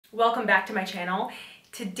Welcome back to my channel.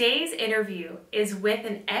 Today's interview is with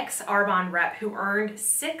an ex-Arbonne rep who earned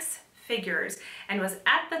 6 figures and was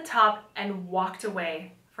at the top and walked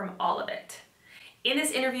away from all of it. In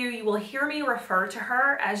this interview, you will hear me refer to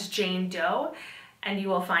her as Jane Doe, and you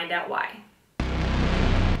will find out why.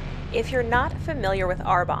 If you're not familiar with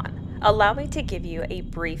Arbonne, allow me to give you a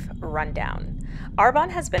brief rundown. Arbonne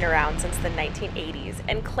has been around since the 1980s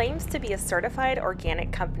and claims to be a certified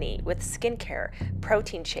organic company with skincare,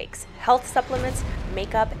 protein shakes, health supplements,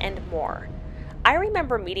 makeup, and more. I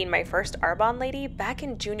remember meeting my first Arbonne lady back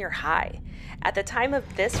in junior high. At the time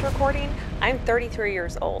of this recording, I'm 33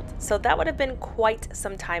 years old, so that would have been quite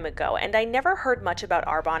some time ago, and I never heard much about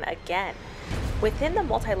Arbonne again. Within the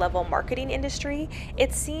multi-level marketing industry,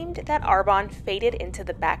 it seemed that Arbonne faded into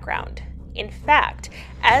the background. In fact,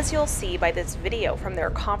 as you'll see by this video from their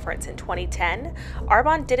conference in 2010,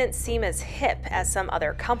 Arbonne didn't seem as hip as some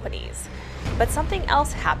other companies. But something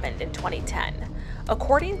else happened in 2010.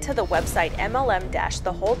 According to the website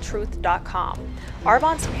MLM-thewholetruth.com,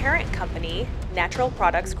 Arbonne's parent company, Natural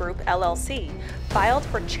Products Group LLC, filed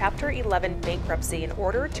for Chapter 11 bankruptcy in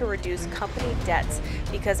order to reduce company debts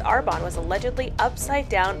because Arbonne was allegedly upside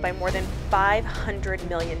down by more than $500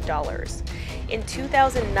 million. In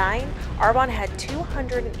 2009, Arbonne had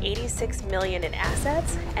 $286 million in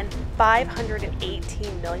assets and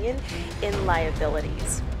 $518 million in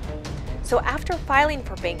liabilities. So after filing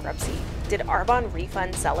for bankruptcy, did Arbonne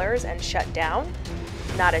refund sellers and shut down?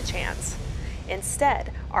 Not a chance.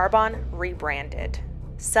 Instead, Arbonne rebranded.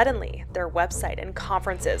 Suddenly, their website and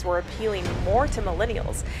conferences were appealing more to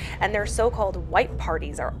millennials, and their so-called white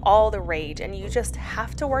parties are all the rage, and you just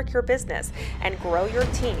have to work your business and grow your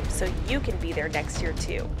team so you can be there next year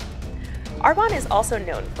too. Arbonne is also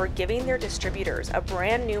known for giving their distributors a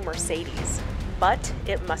brand new Mercedes, but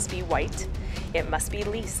it must be white. It must be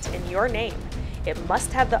leased in your name. It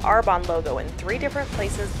must have the Arbonne logo in 3 different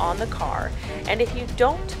places on the car, and if you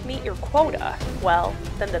don't meet your quota, well,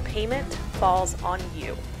 then the payment falls on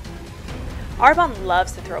you. Arbonne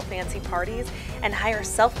loves to throw fancy parties and hire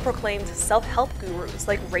self-proclaimed self-help gurus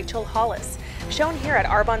like Rachel Hollis, shown here at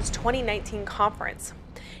Arbonne's 2019 conference.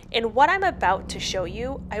 In what I'm about to show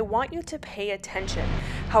you, I want you to pay attention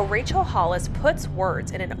how Rachel Hollis puts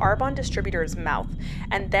words in an Arbonne distributor's mouth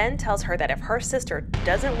and then tells her that if her sister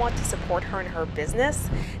doesn't want to support her in her business,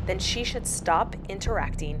 then she should stop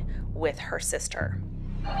interacting with her sister.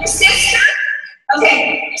 Your sister?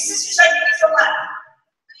 Okay, your sister's arguing for what?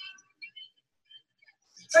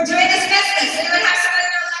 For doing this business. Anyone have someone in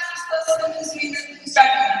their life who's supposed to who's doing this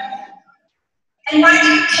construction? And why do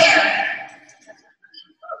you care?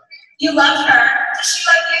 You love her. Does she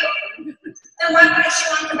love you? Then why wouldn't she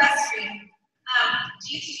want the best for you? Do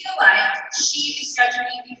you feel like she is judging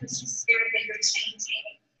you because she's scared that you're changing?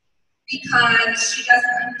 Because she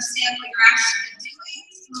doesn't understand what you're actually doing?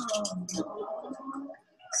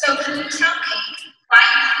 So can you tell me why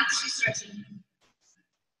you think she's judging you?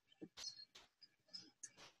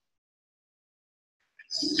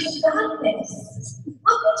 You've got this. Look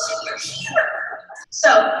at you, you're here. So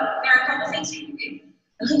there are a couple things you can do.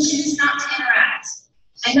 You can choose not to interact.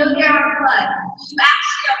 I know they are blood. You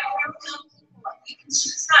actually are more real people. You can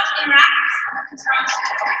choose not to interact with someone who's wrong.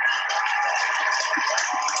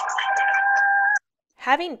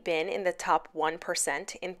 Having been in the top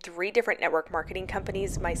 1% in 3 different network marketing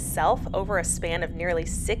companies myself over a span of nearly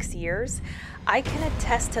 6 years, I can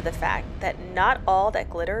attest to the fact that not all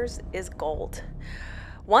that glitters is gold.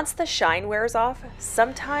 Once the shine wears off,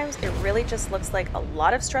 sometimes it really just looks like a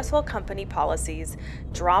lot of stressful company policies,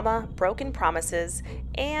 drama, broken promises,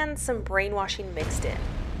 and some brainwashing mixed in.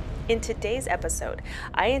 In today's episode,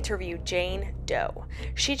 I interviewed Jane Doe.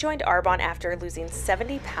 She joined Arbonne after losing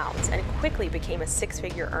 70 pounds and quickly became a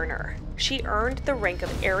 6-figure earner. She earned the rank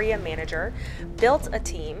of area manager, built a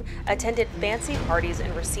team, attended fancy parties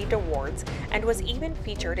and received awards, and was even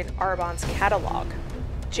featured in Arbonne's catalog.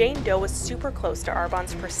 Jane Doe was super close to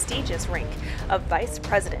Arbonne's prestigious rank of vice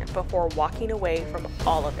president before walking away from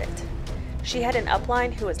all of it. She had an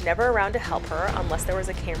upline who was never around to help her unless there was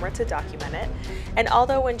a camera to document it, and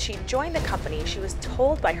although when she joined the company she was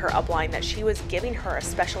told by her upline that she was giving her a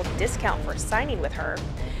special discount for signing with her,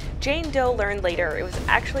 Jane Doe learned later it was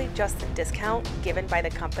actually just a discount given by the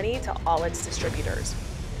company to all its distributors.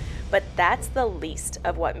 But that's the least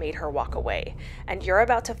of what made her walk away, and you're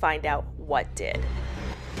about to find out what did.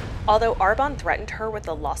 Although Arbonne threatened her with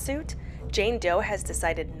a lawsuit, Jane Doe has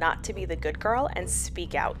decided not to be the good girl and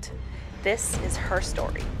speak out. This is her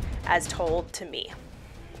story, as told to me.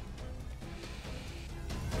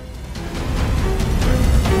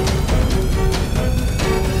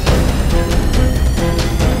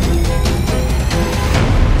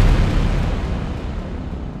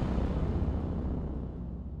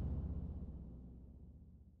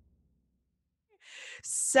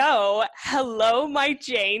 So, hello, my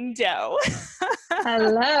Jane Doe.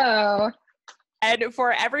 Hello. And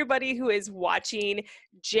for everybody who is watching,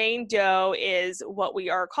 Jane Doe is what we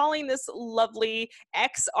are calling this lovely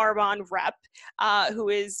Ex-Arbonne rep who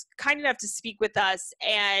is kind enough to speak with us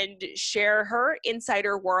and share her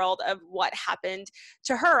insider world of what happened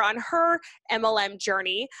to her on her MLM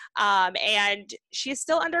journey. And she is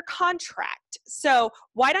still under contract. So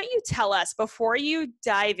why don't you tell us, before you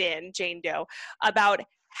dive in, Jane Doe, about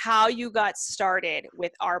how you got started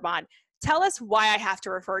with Arbonne? Tell us why I have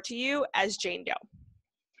to refer to you as Jane Doe.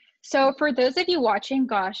 So for those of you watching,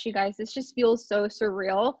 gosh, you guys, this just feels so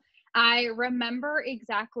surreal. I remember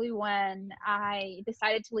exactly when I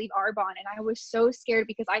decided to leave Arbonne, and I was so scared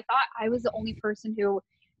because I thought I was the only person who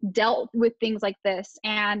dealt with things like this.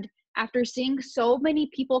 And after seeing so many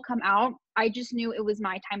people come out, I just knew it was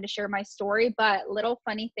my time to share my story. But little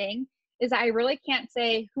funny thing is I really can't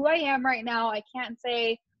say who I am right now. I can't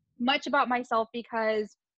say much about myself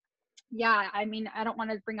because I mean, I don't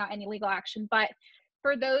want to bring out any legal action, but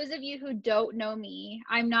for those of you who don't know me,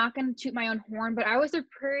 I'm not going to toot my own horn, but I was a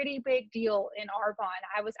pretty big deal in Arbonne.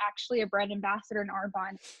 I was actually a brand ambassador in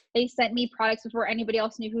Arbonne. They sent me products before anybody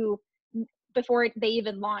else knew before they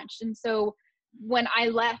even launched. And so when I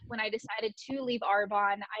left, when I decided to leave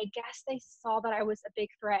Arbonne, I guess they saw that I was a big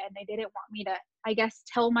threat and they didn't want me to, I guess,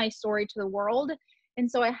 tell my story to the world.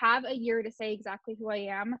 And so I have a year to say exactly who I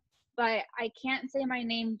am, but I can't say my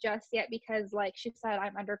name just yet because, like she said,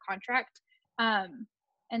 I'm under contract.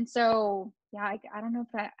 And so, I don't know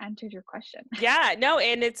if that answered your question. Yeah, no,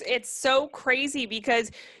 and it's so crazy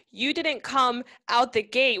because you didn't come out the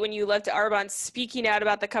gate when you left Arbonne speaking out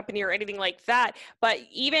about the company or anything like that. But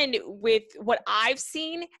even with what I've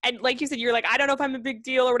seen, and like you said, you're like, I don't know if I'm a big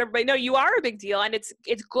deal or whatever, but no, you are a big deal. And it's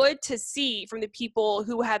good to see from the people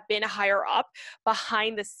who have been higher up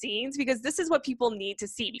behind the scenes, because this is what people need to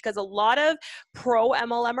see. Because a lot of pro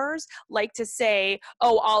MLMers like to say,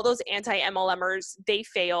 oh, all those anti-MLMers, they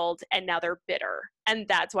failed and now they're bitter. And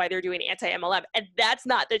that's why they're doing anti-MLM. And that's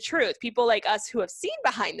not the truth. People like us who have seen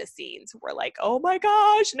behind the scenes, we're like, oh my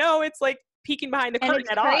gosh, no, it's like peeking behind the And curtain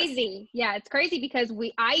it's at us. crazy. Yeah, it's crazy because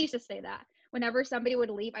I used to say that. Whenever somebody would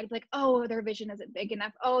leave, I'd be like, oh, their vision isn't big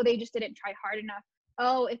enough. Oh, they just didn't try hard enough.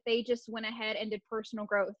 Oh, if they just went ahead and did personal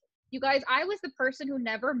growth. You guys, I was the person who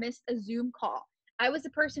never missed a Zoom call. I was the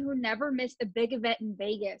person who never missed a big event in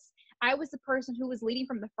Vegas. I was the person who was leading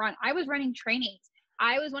from the front. I was running trainings.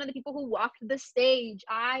 I was one of the people who walked the stage.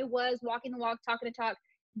 I was walking the walk, talking the talk,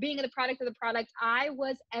 being the product of the product. I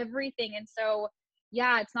was everything. And so,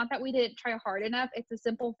 yeah, it's not that we didn't try hard enough. It's a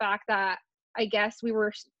simple fact that I guess we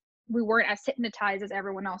weren't as hypnotized as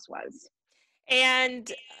everyone else was.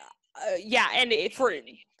 And and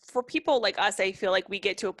for people like us, I feel like we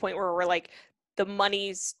get to a point where we're like, the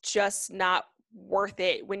money's just not worth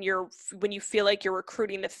it when you feel like you're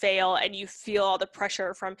recruiting to fail and you feel all the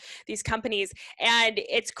pressure from these companies. And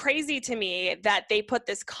it's crazy to me that they put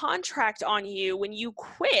this contract on you when you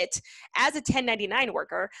quit as a 1099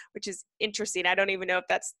 worker, which is interesting. I don't even know if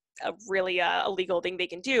that's a legal thing they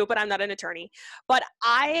can do, but I'm not an attorney. But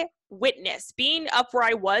I witnessed being up where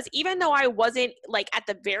I was, even though I wasn't like at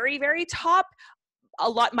the very, very top, a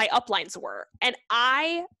lot my uplines were, and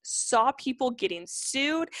I saw people getting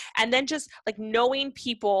sued, and then just like knowing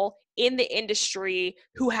people in the industry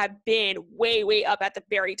who have been way up at the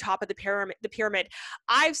very top of the pyramid,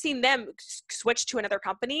 I've seen them switch to another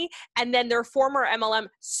company and then their former MLM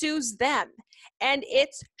sues them. And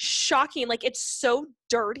it's shocking. Like, it's so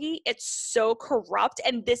dirty, it's so corrupt,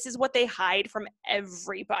 and this is what they hide from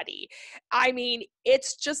everybody. I mean,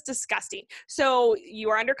 it's just disgusting. So you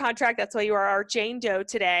are under contract. That's why you are our Jane Doe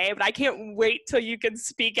today. But I can't wait till you can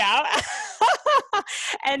speak out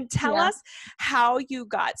and tell us how you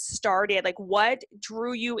got started. Like, what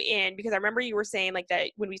drew you in? Because I remember you were saying like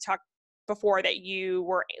that when we talked before that you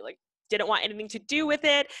were like didn't want anything to do with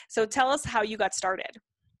it. So tell us how you got started.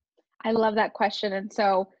 I love that question. And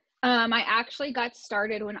so I actually got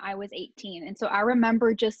started when I was 18. And so I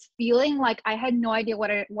remember just feeling like I had no idea what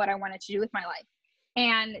I wanted to do with my life.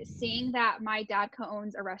 And seeing that my dad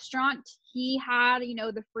co-owns a restaurant, he had,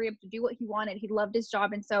 the freedom to do what he wanted. He loved his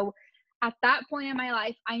job. And so at that point in my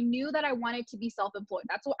life, I knew that I wanted to be self-employed.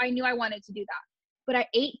 That's what I knew. I wanted to do that. But at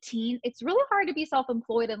 18, it's really hard to be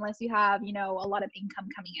self-employed unless you have, a lot of income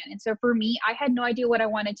coming in. And so for me, I had no idea what I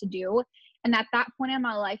wanted to do. And at that point in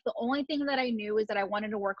my life, the only thing that I knew is that I wanted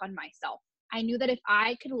to work on myself. I knew that if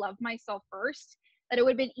I could love myself first, that it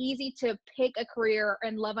would have been easy to pick a career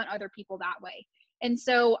and love on other people that way. And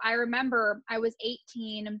so I remember I was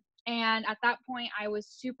 18, and at that point I was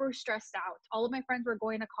super stressed out. All of my friends were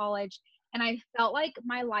going to college, and I felt like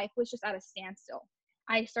my life was just at a standstill.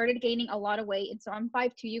 I started gaining a lot of weight. And so I'm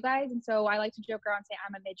 5'2", you guys. And so I like to joke around and say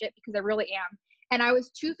I'm a midget because I really am. And I was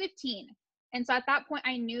 215. And so at that point,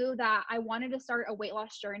 I knew that I wanted to start a weight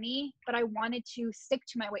loss journey, but I wanted to stick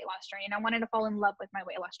to my weight loss journey. And I wanted to fall in love with my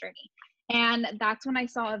weight loss journey. And that's when I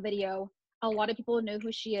saw a video. A lot of people know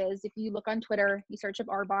who she is. If you look on Twitter, you search up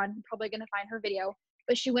Arbonne, you're probably going to find her video.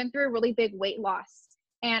 But she went through a really big weight loss.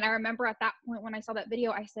 And I remember at that point when I saw that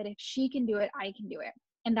video, I said, if she can do it, I can do it.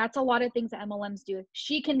 And that's a lot of things that MLMs do. If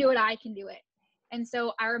she can do it, I can do it. And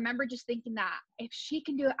so I remember just thinking that if she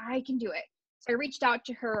can do it, I can do it. So I reached out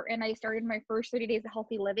to her and I started my first 30 days of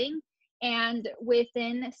healthy living. And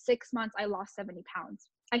within 6 months, I lost 70 pounds.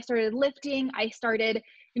 I started lifting. I started,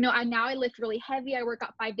 now I lift really heavy. I work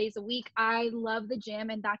out 5 days a week. I love the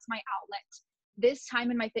gym and that's my outlet. This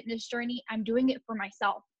time in my fitness journey, I'm doing it for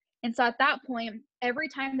myself. And so at that point, every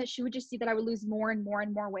time that she would just see that I would lose more and more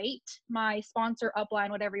and more weight, my sponsor,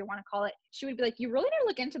 upline, whatever you want to call it, she would be like, you really need to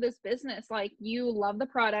look into this business. Like, you love the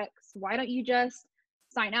products. Why don't you just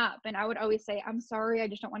sign up? And I would always say, I'm sorry, I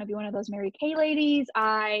just don't want to be one of those Mary Kay ladies.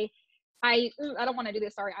 I don't want to do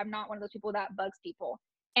this. Sorry, I'm not one of those people that bugs people.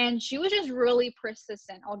 And she was just really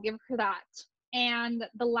persistent. I'll give her that. And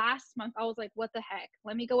the last month, I was like, what the heck?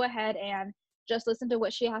 Let me go ahead and just listen to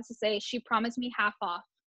what she has to say. She promised me half off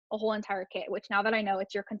a whole entire kit, which now that I know,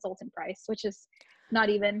 it's your consultant price, which is not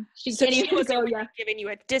even, she can't even go, yeah. Giving you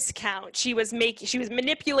a discount. She was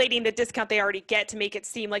manipulating the discount they already get to make it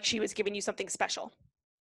seem like she was giving you something special.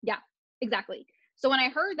 Yeah, exactly. So when I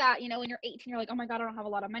heard that, when you're 18, you're like, oh my God, I don't have a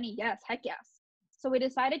lot of money. Yes, heck yes. So we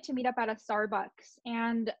decided to meet up at a Starbucks.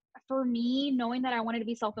 And for me, knowing that I wanted to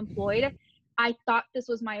be self-employed, I thought this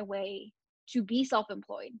was my way to be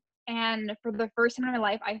self-employed. And for the first time in my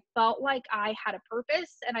life, I felt like I had a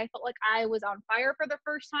purpose and I felt like I was on fire for the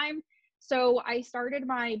first time. So I started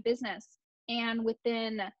my business, and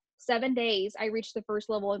within 7 days, I reached the first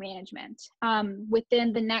level of management.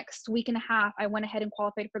 Within the next week and a half, I went ahead and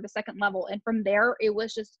qualified for the second level. And from there, it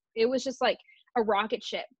was just like a rocket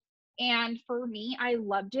ship. And for me, I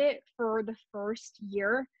loved it for the first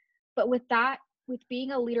year. But with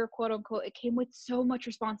being a leader, quote unquote, it came with so much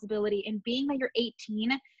responsibility. And being that you're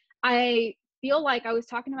 18, I feel like I was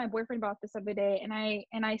talking to my boyfriend about this other day, and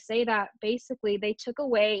I say that basically they took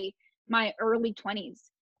away my early 20s.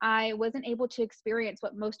 I wasn't able to experience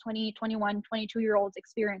what most 20, 21, 22-year-olds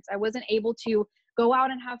experience. I wasn't able to go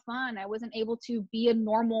out and have fun. I wasn't able to be a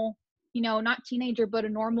normal, not teenager, but a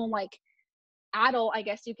normal like adult, I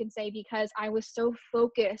guess you can say, because I was so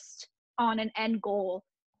focused on an end goal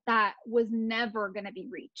that was never going to be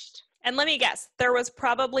reached. And let me guess, there was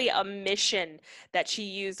probably a mission that she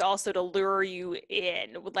used also to lure you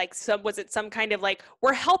in. Like, was it some kind of like,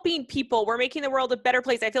 we're helping people, we're making the world a better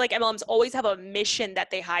place? I feel like MLMs always have a mission that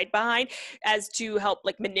they hide behind as to help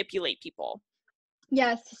like manipulate people.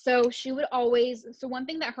 Yes. So she would always, so one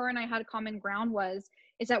thing that her and I had common ground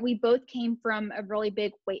is that we both came from a really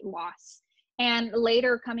big weight loss. And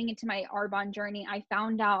later, coming into my Arbonne journey, I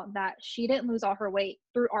found out that she didn't lose all her weight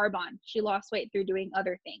through Arbonne. She lost weight through doing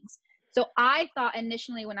other things. So I thought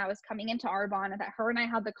initially when I was coming into Arbonne that her and I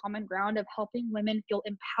had the common ground of helping women feel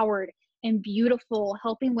empowered and beautiful,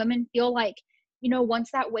 helping women feel like,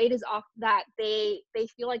 once that weight is off, that they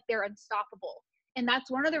feel like they're unstoppable. And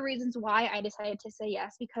that's one of the reasons why I decided to say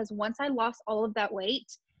yes, because once I lost all of that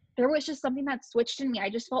weight, there was just something that switched in me. I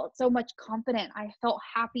just felt so much confident. I felt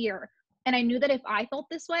happier. And I knew that if I felt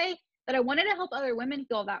this way, that I wanted to help other women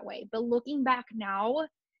feel that way. But looking back now,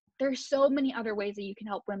 there's so many other ways that you can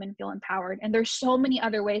help women feel empowered. And there's so many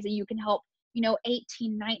other ways that you can help,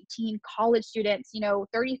 18, 19 college students,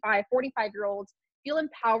 35, 45-year-olds feel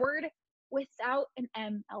empowered without an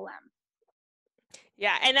MLM.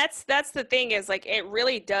 Yeah. And that's the thing is like, it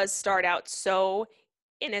really does start out so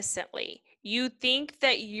innocently. You think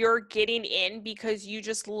that you're getting in because you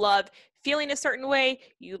just love feeling a certain way,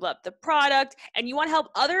 you love the product, and you want to help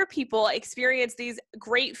other people experience these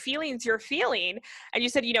great feelings you're feeling. And you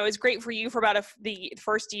said, it's great for you for about the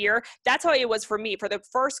first year. That's how it was for me. For the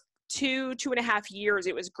first 2.5 years,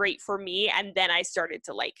 it was great for me. And then I started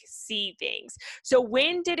to like see things. So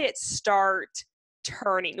when did it start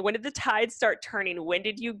turning? When did the tide start turning? When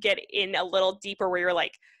did you get in a little deeper where you're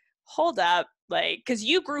like, hold up, like, because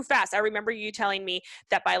you grew fast. I remember you telling me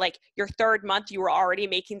that by like your third month, you were already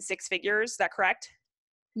making 6 figures. Is that correct?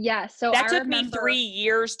 Yeah. So that took me 3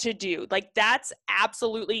 years to do. Like, that's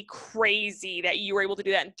absolutely crazy that you were able to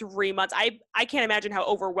do that in 3 months. I can't imagine how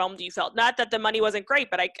overwhelmed you felt. Not that the money wasn't great,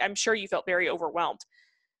 but I'm sure you felt very overwhelmed.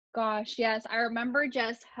 Gosh, yes. I remember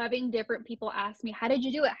just having different people ask me, how did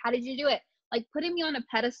you do it? How did you do it? Like putting me on a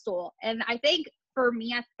pedestal. And I think for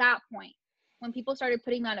me at that point, when people started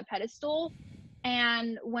putting me on a pedestal,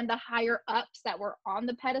 And when the higher ups that were on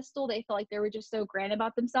the pedestal, they felt like they were just so grand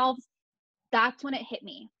about themselves, that's when it hit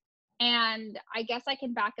me. And I guess I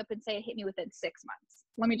can back up and say it hit me within 6 months.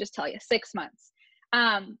 Let me just tell you, 6 months.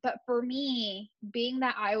 But for me, being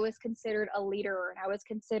that I was considered a leader and I was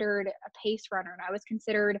considered a pace runner and I was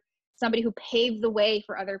considered somebody who paved the way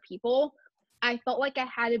for other people, I felt like I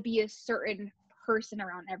had to be a certain person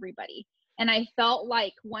around everybody. And I felt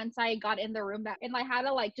like once I got in the room and I had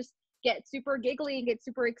to like just get super giggly and get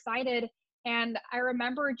super excited. And I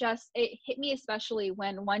remember it hit me especially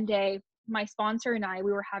when one day my sponsor and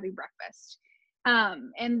we were having breakfast.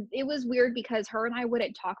 And it was weird because her and I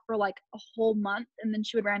wouldn't talk for like a whole month. And then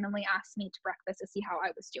she would randomly ask me to breakfast to see how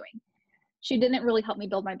I was doing. She didn't really help me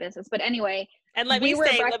build my business. But anyway, and let me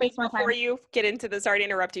before you get into this, sorry to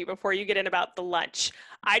interrupt you, before you get in about the lunch,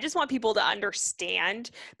 I just want people to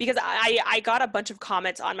understand, because I got a bunch of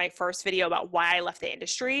comments on my first video about why I left the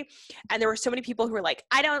industry. And there were so many people who were like,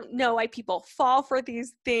 I don't know why people fall for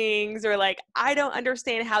these things, or like, I don't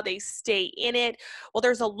understand how they stay in it. Well,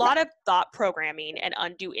 there's a lot of thought programming and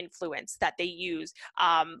undue influence that they use,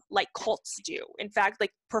 like cults do. In fact,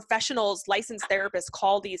 like professionals, licensed therapists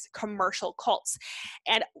call these commercial cults.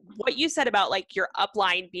 And what you said about like your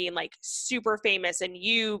upline being like super famous and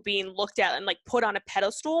you being looked at and like put on a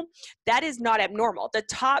pedestal, that is not abnormal.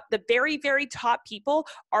 The very, very top people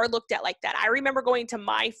are looked at like that. I remember going to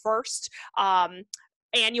my first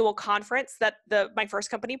annual conference that my first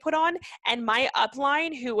company put on, and my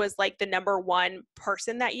upline, who was like the number one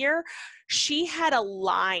person that year, she had a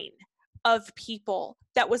line of people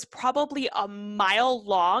that was probably a mile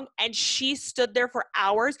long, and she stood there for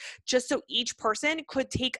hours just so each person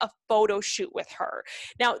could take a photo shoot with her.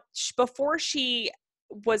 Now, before she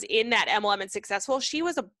was in that MLM and successful, she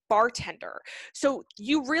was a bartender. So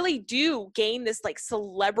you really do gain this like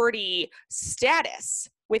celebrity status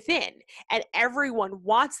within, and everyone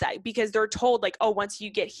wants that because they're told like, oh, once you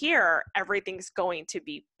get here, everything's going to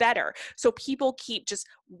be better. So people keep just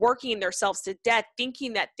working themselves to death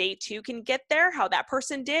thinking that they too can get there, how that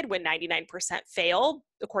person did when 99% failed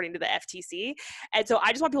according to the FTC. And so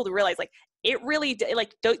I just want people to realize like, it really,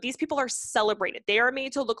 like these people are celebrated. They are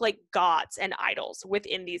made to look like gods and idols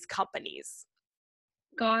within these companies.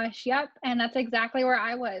 Gosh, yep. And that's exactly where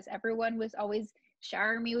I was. Everyone was always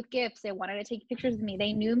showering me with gifts. They wanted to take pictures of me.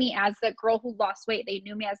 They knew me as the girl who lost weight. They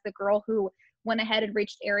knew me as the girl who went ahead and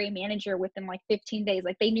reached area manager within like 15 days.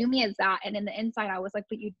 Like they knew me as that. And in the inside, I was like,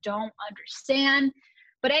 but you don't understand.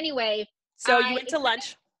 But anyway. So you went to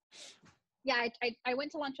lunch. Yeah, I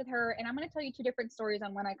went to lunch with her, and I'm going to tell you two different stories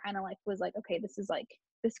on when I kind of like was like, okay,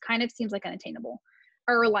 this kind of seems like unattainable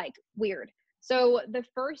or like weird. So the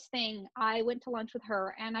first thing, I went to lunch with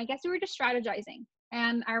her, and I guess we were just strategizing.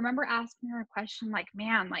 And I remember asking her a question like,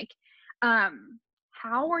 man, like,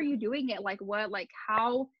 how are you doing it? Like what, like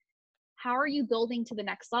how are you building to the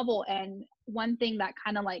next level? And one thing that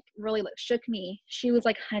kind of like really shook me, she was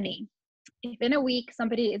like, honey, if in a week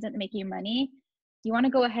somebody isn't making you money, you want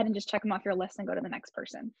to go ahead and just check them off your list and go to the next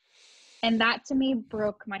person. And that to me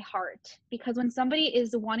broke my heart, because when somebody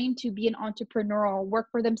is wanting to be an entrepreneur or work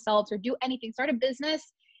for themselves or do anything, start a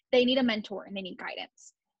business, they need a mentor and they need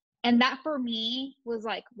guidance. And that for me was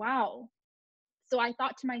like, wow. So I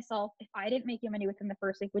thought to myself, if I didn't make you money within the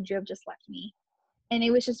first week, would you have just left me? And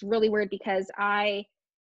it was just really weird because I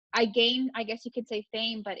gained, I guess you could say,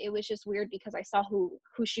 fame, but it was just weird because I saw who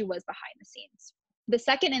she was behind the scenes. The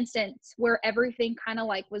second instance where everything kind of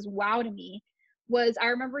like was wow to me was, I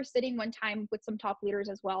remember sitting one time with some top leaders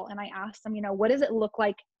as well. And I asked them, what does it look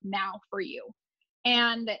like now for you?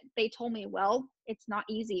 And they told me, well, it's not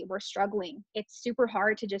easy. We're struggling. It's super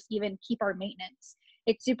hard to just even keep our maintenance.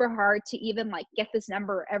 It's super hard to even like get this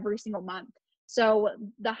number every single month. So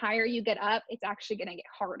the higher you get up, it's actually going to get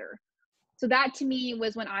harder. So that to me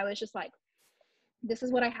was when I was just like, this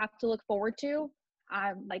is what I have to look forward to.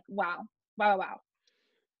 I'm like, wow.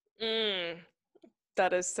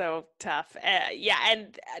 That is so tough. Yeah.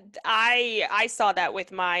 And I saw that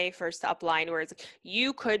with my first upline, where it's like,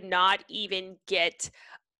 you could not even get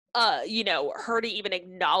her to even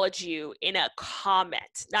acknowledge you in a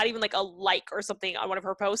comment, not even like a like or something on one of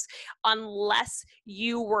her posts, unless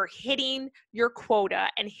you were hitting your quota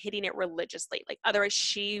and hitting it religiously. Like otherwise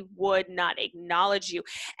she would not acknowledge you.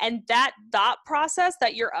 And that thought process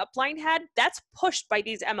that your upline had, that's pushed by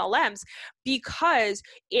these MLMs, because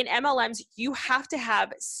in MLMs, you have to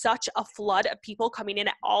have such a flood of people coming in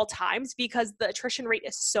at all times because the attrition rate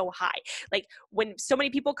is so high. Like when so many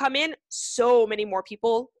people come in, so many more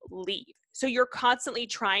people leave. So you're constantly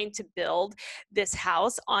trying to build this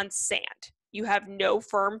house on sand. You have no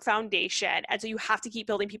firm foundation. And so you have to keep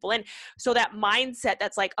building people in. So that mindset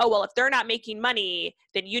that's like, oh, well, if they're not making money,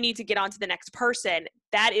 then you need to get on to the next person.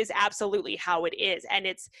 That is absolutely how it is. And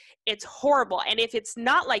it's horrible. And if it's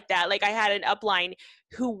not like that, like I had an upline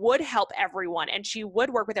who would help everyone and she would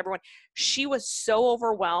work with everyone. She was so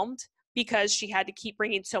overwhelmed because she had to keep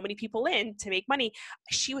bringing so many people in to make money.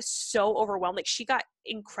 She was so overwhelmed. Like she got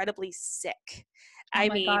incredibly sick. Oh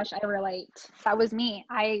my gosh, I relate. That was me.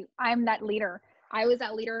 I'm that leader. I was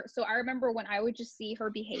that leader. So I remember when I would just see her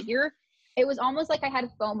behavior, it was almost like I had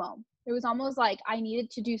FOMO. It was almost like I needed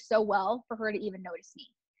to do so well for her to even notice me.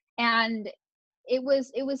 And it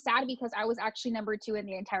was sad because I was actually number 2 in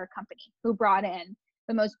the entire company who brought in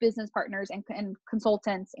the most business partners and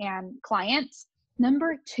consultants and clients.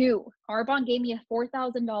 Number 2, Arbonne gave me a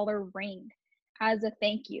 $4,000 ring as a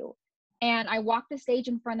thank you. And I walked the stage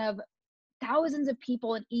in front of thousands of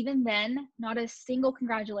people. And even then, not a single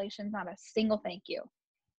congratulations, not a single thank you.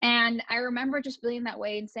 And I remember just feeling that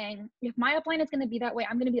way and saying, if my upline is going to be that way,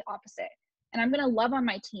 I'm going to be the opposite. And I'm going to love on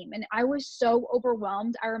my team. And I was so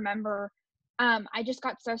overwhelmed. I remember I just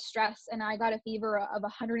got so stressed and I got a fever of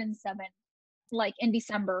 107 like in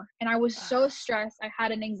December. And I was so stressed. I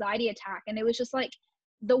had an anxiety attack. And it was just like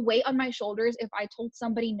the weight on my shoulders. If I told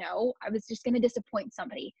somebody no, I was just going to disappoint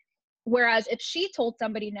somebody. Whereas if she told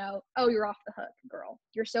somebody no, oh, you're off the hook, girl.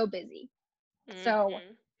 You're so busy. Mm-hmm. So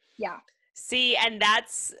yeah. See, and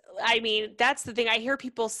that's the thing. I hear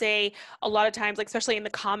people say a lot of times, like especially in the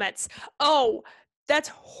comments, oh, that's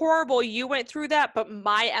horrible. You went through that, but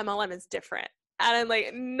my MLM is different. And I'm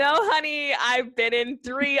like, no, honey, I've been in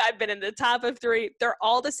 3. I've been in the top of 3. They're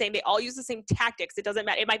all the same. They all use the same tactics. It doesn't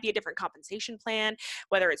matter. It might be a different compensation plan,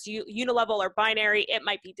 whether it's unilevel or binary. It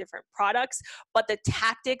might be different products, but the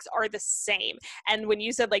tactics are the same. And when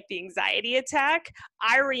you said like the anxiety attack,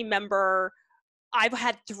 I remember I've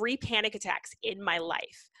had 3 panic attacks in my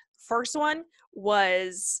life. First one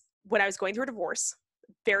was when I was going through a divorce.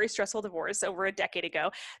 Very stressful divorce over a decade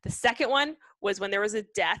ago. The second one was when there was a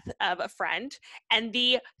death of a friend. And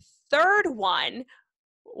the third one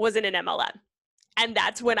was in an MLM. And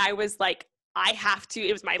that's when I was like,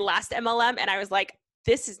 it was my last MLM. And I was like,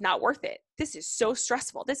 this is not worth it. This is so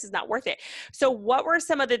stressful. This is not worth it. So what were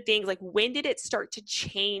some of the things, like when did it start to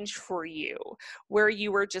change for you where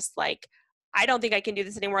you were just like, I don't think I can do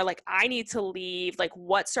this anymore. Like I need to leave. Like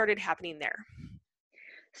what started happening there?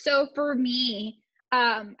 So for me,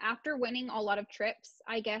 after winning a lot of trips,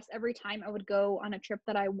 I guess every time I would go on a trip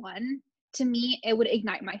that I won, to me, it would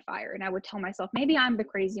ignite my fire. And I would tell myself, maybe I'm the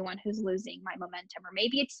crazy one who's losing my momentum, or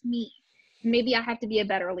maybe it's me. Maybe I have to be a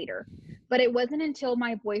better leader. But it wasn't until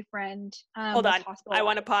my boyfriend Hold on. I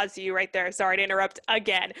want to pause you right there. Sorry to interrupt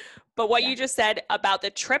again. But what you just said about the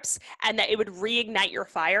trips and that it would reignite your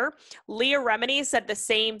fire, Leah Remini said the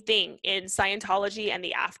same thing in Scientology and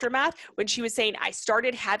the Aftermath when she was saying, I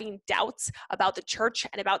started having doubts about the church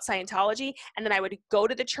and about Scientology. And then I would go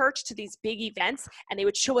to the church to these big events and they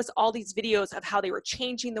would show us all these videos of how they were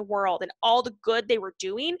changing the world and all the good they were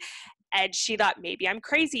doing. And she thought, maybe I'm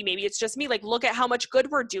crazy. Maybe it's just me. Like, look at how much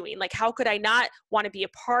good we're doing. Like, how could I not want to be a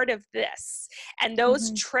part of this? And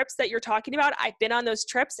those trips that you're talking about, I've been on those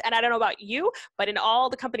trips. And I don't know about you, but in all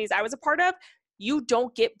the companies I was a part of, you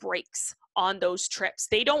don't get breaks on those trips.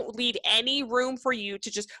 They don't leave any room for you to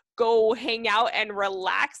just go hang out and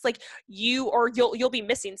relax. Like you'll be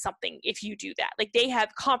missing something if you do that. Like they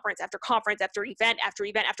have conference after conference after event after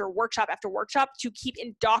event after workshop to keep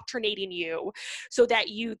indoctrinating you so that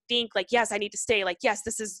you think like, yes, I need to stay. Like, yes,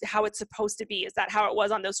 this is how it's supposed to be. Is that how it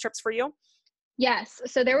was on those trips for you? Yes.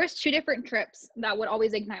 So there was 2 different trips that would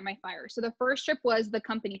always ignite my fire. So the first trip was the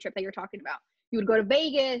company trip that you're talking about. You would go to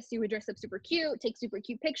Vegas, you would dress up super cute, take super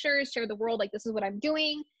cute pictures, share the world, like this is what I'm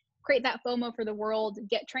doing, create that FOMO for the world,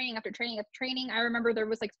 get training after training after training. I remember there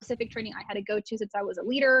was like specific training I had to go to since I was a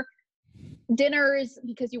leader, dinners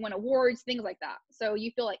because you won awards, things like that. So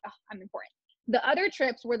you feel like, oh, I'm important. The other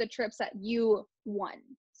trips were the trips that you won.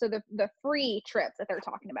 So the free trips that they're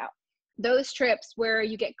talking about. Those trips where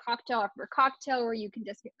you get cocktail after cocktail, where you can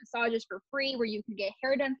just get massages for free, where you can get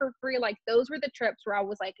hair done for free. Like those were the trips where I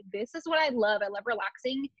was like, this is what I love. I love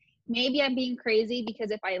relaxing. Maybe I'm being crazy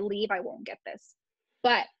because if I leave, I won't get this.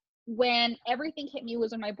 But when everything hit me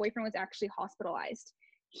was when my boyfriend was actually hospitalized.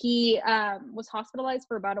 He was hospitalized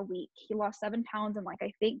for about a week. He lost 7 pounds in like,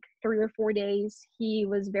 I think 3 or 4 days. He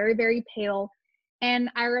was very, very pale.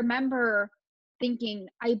 And I remember thinking,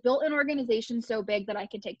 I built an organization so big that I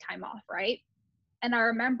could take time off, right? And I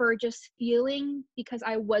remember just feeling because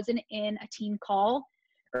I wasn't in a team call,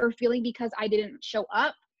 or feeling because I didn't show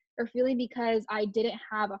up, or feeling because I didn't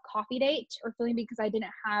have a coffee date, or feeling because I didn't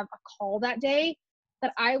have a call that day,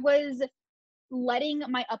 that I was letting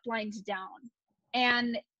my uplines down.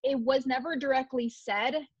 And it was never directly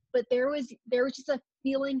said, but there was just a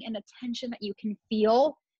feeling and a tension that you can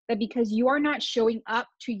feel, that because you are not showing up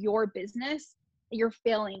to your business, you're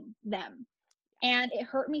failing them. And it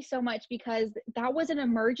hurt me so much because that was an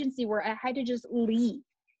emergency where I had to just leave.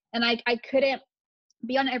 And I couldn't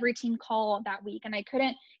be on every team call that week. And I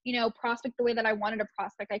couldn't, prospect the way that I wanted to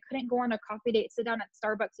prospect. I couldn't go on a coffee date, sit down at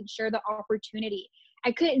Starbucks and share the opportunity.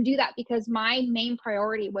 I couldn't do that because my main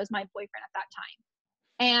priority was my boyfriend at that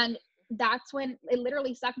time. And that's when it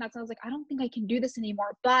literally sucked. And that's when I was like, I don't think I can do this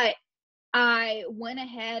anymore. But I went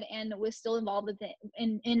ahead and was still involved with it,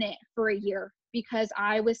 in it for a year, because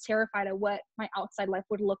I was terrified of what my outside life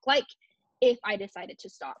would look like if I decided to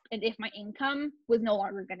stop, and if my income was no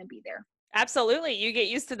longer going to be there. Absolutely. You get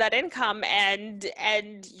used to that income, and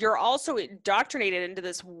you're also indoctrinated into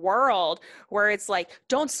this world where it's like,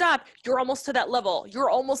 don't stop. You're almost to that level. You're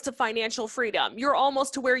almost to financial freedom. You're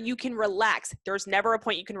almost to where you can relax. There's never a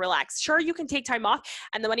point you can relax. Sure, you can take time off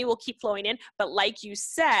and the money will keep flowing in. But like you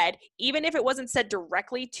said, even if it wasn't said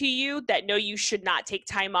directly to you that no, you should not take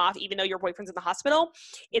time off, even though your boyfriend's in the hospital,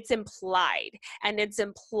 it's implied. And it's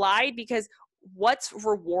implied because what's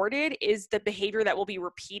rewarded is the behavior that will be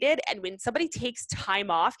repeated. And when somebody takes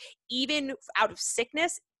time off, even out of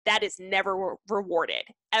sickness, that is never rewarded,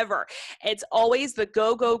 ever. It's always the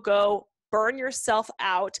go, go, go, burn yourself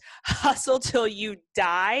out, hustle till you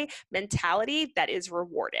die mentality that is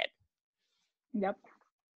rewarded. Yep,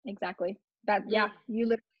 exactly. You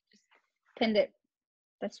literally just pinned it.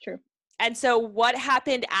 That's true. And so what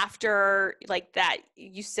happened after like that?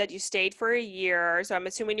 You said you stayed for a year. So I'm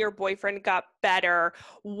assuming your boyfriend got better.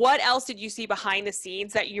 What else did you see behind the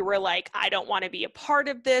scenes that you were like, I don't want to be a part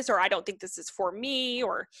of this, or I don't think this is for me?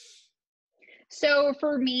 Or so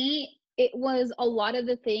for me, it was a lot of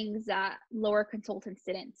the things that lower consultants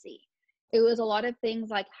didn't see. It was a lot of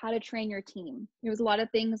things like how to train your team. It was a lot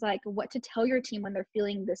of things like what to tell your team when they're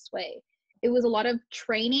feeling this way. It was a lot of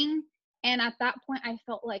training. And at that point, I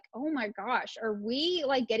felt like, oh my gosh, are we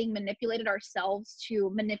like getting manipulated ourselves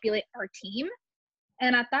to manipulate our team?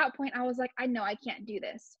 And at that point, I was like, I know I can't do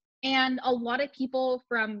this. And a lot of people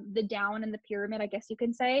from the down in the pyramid, I guess you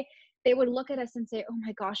can say, they would look at us and say, oh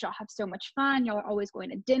my gosh, y'all have so much fun. Y'all are always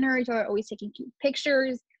going to dinner. Y'all are always taking cute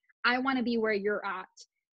pictures. I want to be where you're at.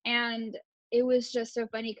 And it was just so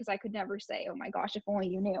funny because I could never say, oh my gosh, if only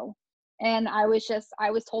you knew. And I was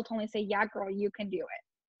told to only say, yeah, girl, you can do it.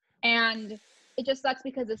 And it just sucks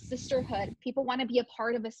because of sisterhood. People want to be a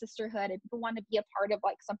part of a sisterhood, and people want to be a part of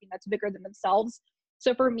like something that's bigger than themselves.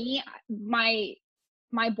 So for me, my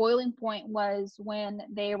boiling point was when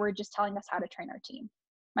they were just telling us how to train our team.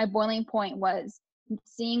 My boiling point was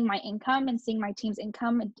seeing my income and seeing my team's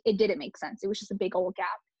income. It didn't make sense. It was just a big old gap.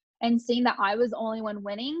 And seeing that I was the only one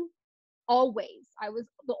winning, always. I was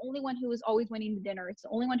the only one who was always winning the dinner. It's the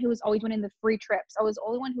only one who was always winning the free trips. I was the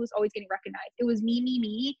only one who was always getting recognized. It was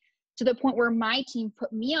me, to the point where my team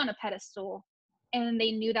put me on a pedestal, and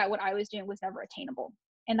they knew that what I was doing was never attainable.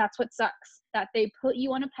 And that's what sucks, that they put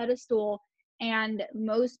you on a pedestal, and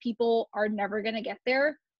most people are never going to get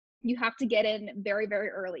there. You have to get in very, very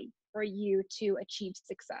early for you to achieve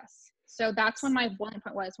success. So that's when my boiling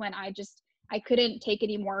point was, when I couldn't take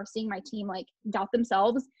anymore, seeing my team like doubt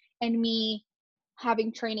themselves, and me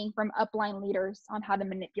having training from upline leaders on how to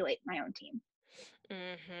manipulate my own team.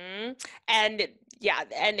 Mm-hmm. And yeah,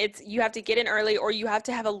 and you have to get in early, or you have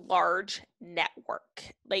to have a large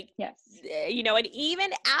network. Like, yes, and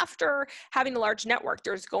even after having a large network,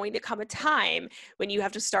 there's going to come a time when you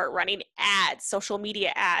have to start running ads, social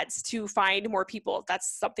media ads, to find more people. That's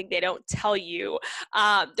something they don't tell you.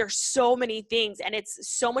 There's so many things, and it's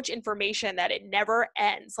so much information that it never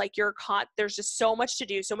ends. Like there's just so much to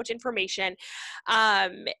do, so much information.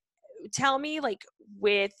 Tell me, like,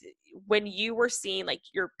 when you were seeing like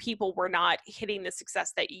your people were not hitting the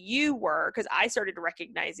success that you were, because I started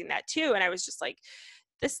recognizing that too, and I was just like,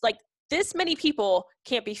 this many people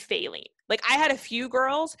can't be failing. Like, I had a few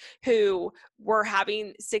girls who were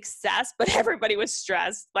having success, but everybody was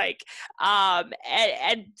stressed. Like,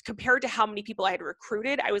 and compared to how many people I had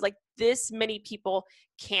recruited, I was like, this many people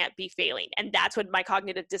can't be failing. And that's when my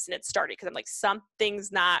cognitive dissonance started, because I'm like,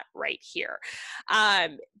 something's not right here.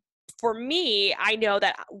 For me, I know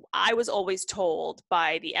that I was always told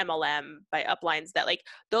by the MLM, by uplines, that like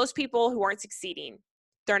those people who aren't succeeding,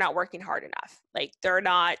 they're not working hard enough. Like, they're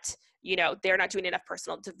not doing enough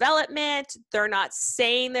personal development. They're not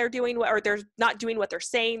saying they're doing what, or they're not doing what they're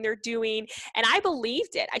saying they're doing. And I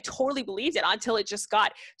believed it. I totally believed it until it just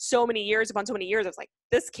got so many years upon so many years. I was like,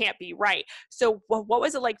 this can't be right. So what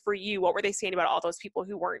was it like for you? What were they saying about all those people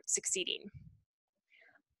who weren't succeeding?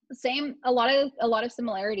 Same, a lot of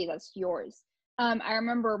similarity. That's yours. I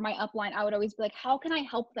remember my upline, I would always be like, how can I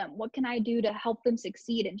help them? What can I do to help them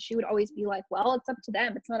succeed? And she would always be like, well, it's up to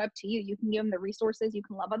them. It's not up to you. You can give them the resources, you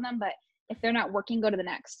can love on them, but if they're not working, go to the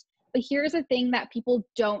next. But here's the thing that people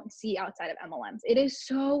don't see outside of MLMs. It is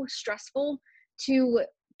so stressful to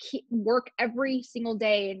work every single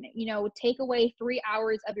day and, you know, take away 3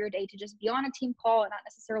 hours of your day to just be on a team call and not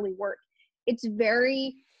necessarily work. It's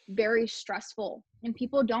very, very stressful, and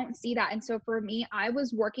people don't see that. And so for me, I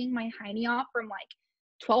was working my hiney off from like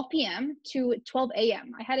 12 p.m. to 12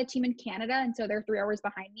 a.m. I had a team in Canada, and so they're 3 hours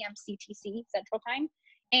behind me. I'm CTC, Central Time.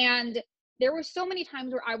 And there were so many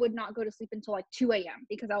times where I would not go to sleep until like 2 a.m.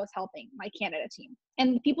 because I was helping my Canada team.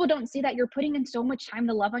 And people don't see that you're putting in so much time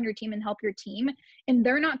to love on your team and help your team, and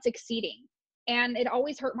they're not succeeding. And it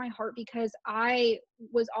always hurt my heart because I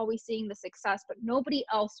was always seeing the success, but nobody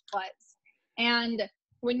else was. And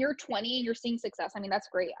when you're 20 and you're seeing success, I mean, that's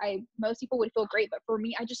great. Most people would feel great, but for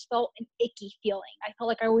me, I just felt an icky feeling. I felt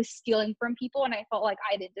like I was stealing from people, and I felt like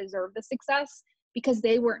I didn't deserve the success because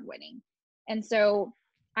they weren't winning. And so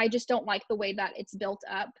I just don't like the way that it's built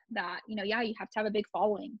up, that, you know, yeah, you have to have a big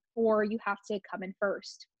following or you have to come in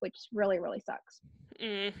first, which really, really sucks.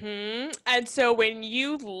 Mm-hmm. And so when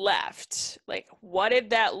you left, like, what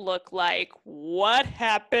did that look like? What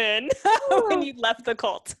happened when you left the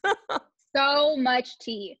cult? So much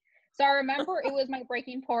tea. So I remember it was my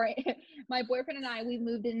breaking point. My boyfriend and I, we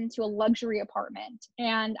moved into a luxury apartment.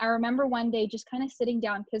 And I remember one day just kind of sitting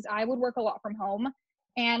down because I would work a lot from home.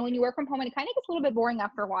 And when you work from home, it kind of gets a little bit boring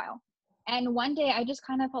after a while. And one day I just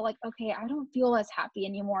kind of felt like, okay, I don't feel as happy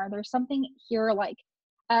anymore. There's something here, like,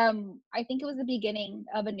 I think it was the beginning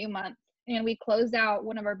of a new month. And we closed out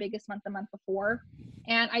one of our biggest months the month before.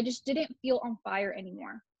 And I just didn't feel on fire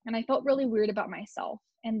anymore. And I felt really weird about myself.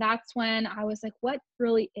 And that's when I was like, what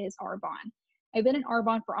really is Arbonne? I've been in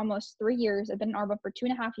Arbonne for almost 3 years. I've been in Arbonne for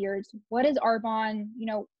 2.5 years. What is Arbonne? You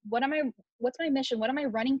know, what's my mission? What am I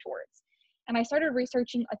running towards? And I started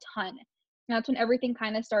researching a ton. And that's when everything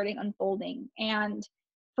kind of started unfolding. And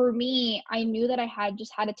for me, I knew that I had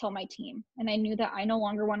to tell my team. And I knew that I no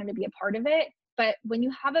longer wanted to be a part of it. But when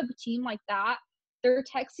you have a team like that, they're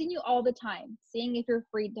texting you all the time, seeing if you're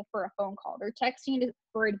free for a phone call. They're texting you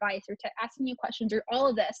for advice, or asking you questions, or all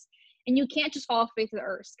of this. And you can't just fall off the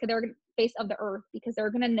face of the earth because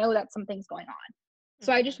they're going to know that something's going on.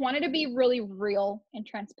 So I just wanted to be really real and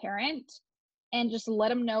transparent and just let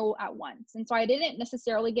them know at once. And so I didn't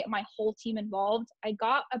necessarily get my whole team involved. I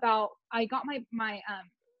got my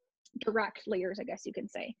direct leaders, I guess you can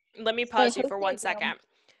say. Let me pause you for 1 second.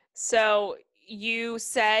 So you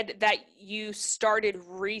said that you started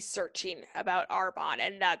researching about Arbonne,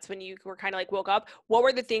 and that's when you were kind of like woke up. What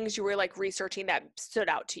were the things you were like researching that stood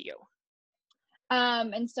out to you?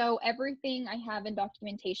 And so everything I have in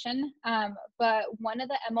documentation, but one of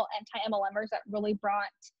the anti-MLMers that really brought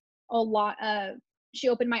a lot of, she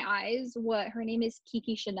opened my eyes, her name is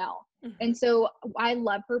Kiki Chanel. Mm-hmm. And so I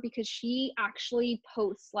love her because she actually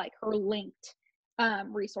posts like her linked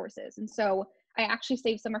resources. And so I actually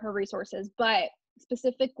saved some of her resources, but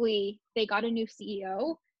specifically they got a new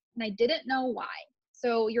CEO and I didn't know why.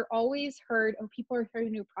 So you're always heard, oh, people are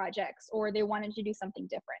starting new projects or they wanted to do something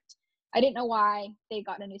different. I didn't know why they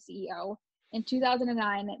got a new CEO. In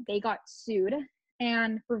 2009, they got sued,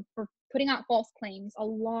 and for putting out false claims, a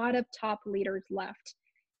lot of top leaders left.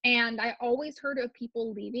 And I always heard of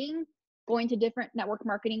people leaving, going to different network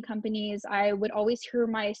marketing companies. I would always hear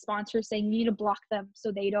my sponsors saying, you need to block them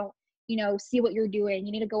so they don't, see what you're doing.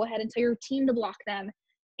 You need to go ahead and tell your team to block them.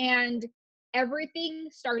 And everything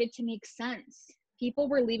started to make sense. People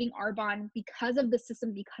were leaving Arbonne because of the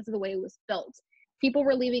system, because of the way it was built. People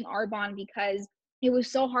were leaving Arbonne because it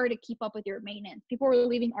was so hard to keep up with your maintenance. People were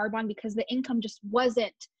leaving Arbonne because the income just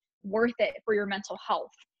wasn't worth it for your mental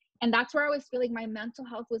health. And that's where I was feeling my mental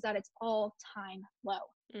health was at its all-time low.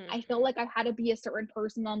 I felt like I had to be a certain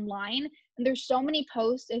person online. And there's so many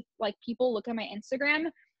posts, if like people look at my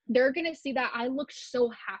Instagram, they're going to see that I look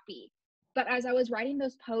so happy. But as I was writing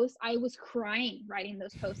those posts, I was crying writing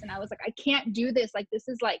those posts. And I was like, I can't do this. Like, this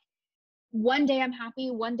is like, one day I'm happy,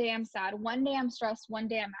 one day I'm sad, one day I'm stressed, one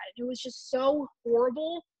day I'm mad. It was just so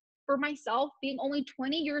horrible for myself, being only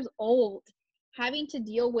 20 years old, having to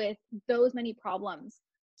deal with those many problems.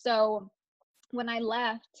 So when I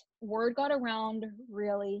left, word got around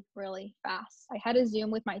really, really fast. I had a Zoom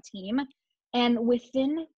with my team, and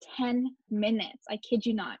within 10 minutes, I kid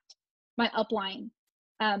you not, my upline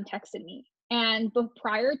texted me. And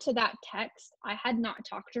prior to that text, I had not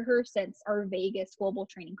talked to her since our Vegas Global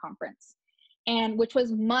Training Conference, and which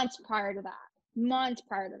was months prior to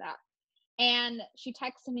that. And she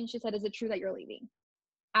texted me and she said, is it true that you're leaving?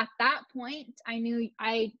 at that point, I knew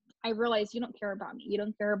I realized you don't care about me. You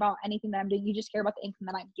don't care about anything that I'm doing. You just care about the income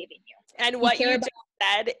that I'm giving you. And You what care you about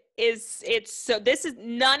just said is, it's so, this is,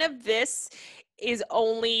 none of this is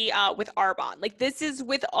only with Arbonne. Like, this is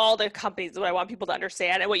with all the companies, what I want people to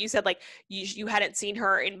understand. And what you said, like, you hadn't seen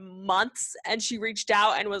her in months and she reached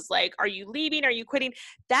out and was like, are you leaving? Are you quitting?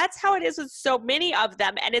 That's how it is with so many of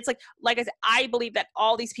them. And it's like I said, I believe that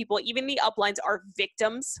all these people, even the uplines, are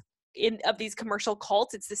victims of these commercial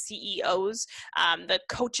cults. It's the CEOs, the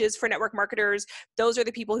coaches for network marketers. Those are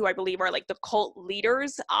the people who I believe are like the cult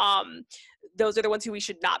leaders. Those are the ones who we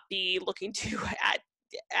should not be looking to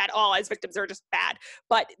at all as victims. They're just bad.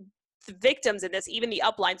 But the victims in this, even the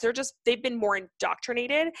uplines, they've been more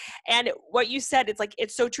indoctrinated. And what you said, it's like,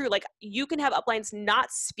 it's so true. Like, you can have uplines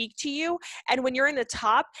not speak to you, and when you're in the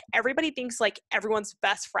top, everybody thinks like everyone's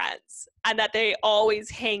best friends and that they always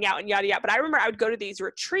hang out and yada yada. But I remember I would go to these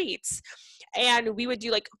retreats and we would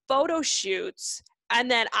do like photo shoots,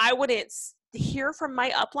 and then I wouldn't hear from my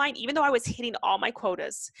upline, even though I was hitting all my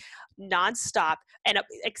quotas nonstop and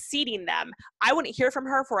exceeding them. I wouldn't hear from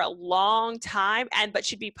her for a long time, but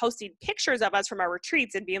she'd be posting pictures of us from our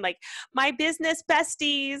retreats and being like, my business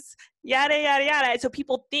besties, yada yada yada. So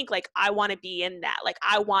people think like, I want to be in that, like,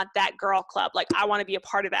 I want that girl club, like, I want to be a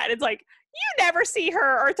part of that. It's like, you never see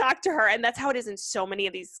her or talk to her. And that's how it is in so many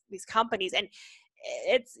of these companies. And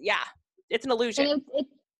it's an illusion. and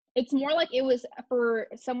it's more like it was for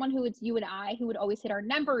someone who it's you and I, who would always hit our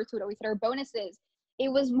numbers, who would always hit our bonuses.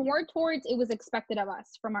 It was more towards, it was expected of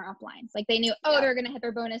us from our uplines. Like, they knew, oh, they're going to hit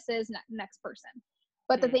their bonuses, next person.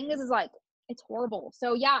 But the thing is like, it's horrible.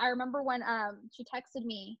 So yeah, I remember when she texted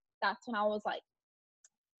me, that's when I was like,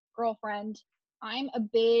 girlfriend, I'm a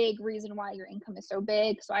big reason why your income is so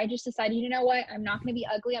big. So I just decided, you know what? I'm not going to be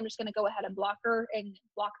ugly. I'm just going to go ahead and block her and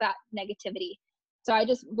block that negativity. So I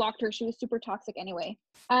just blocked her. She was super toxic anyway.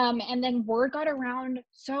 And then word got around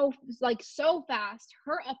so fast.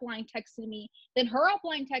 Her upline texted me. Then her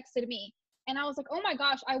upline texted me. And I was like, oh my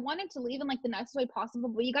gosh, I wanted to leave in like the nicest way possible,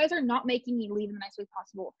 but you guys are not making me leave in the nicest way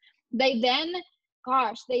possible. They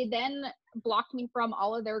then blocked me from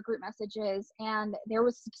all of their group messages, and there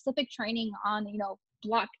was specific training on,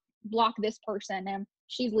 block this person, and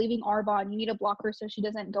she's leaving Arbonne. You need to block her so she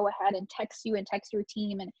doesn't go ahead and text you and text your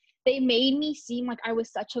team. And they made me seem like I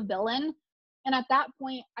was such a villain. And at that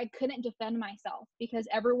point, I couldn't defend myself because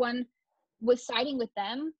everyone was siding with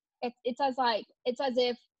them. It's as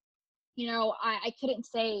if, I couldn't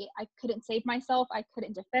save myself. I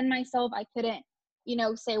couldn't defend myself. I couldn't,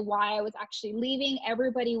 say why I was actually leaving.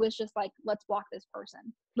 Everybody was just like, let's block this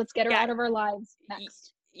person. Let's get her out of our lives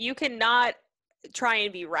next. You cannot try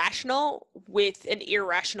and be rational with an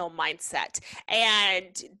irrational mindset.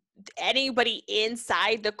 And anybody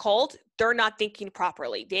inside the cult, they're not thinking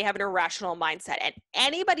properly. They have an irrational mindset. And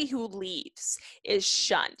anybody who leaves is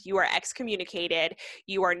shunned. You are excommunicated.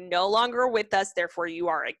 You are no longer with us. Therefore, you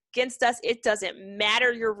are against us. It doesn't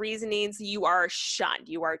matter your reasonings. You are shunned.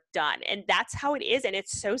 You are done. And that's how it is. And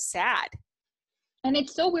it's so sad. And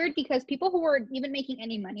it's so weird because people who were even making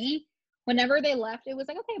any money, whenever they left, it was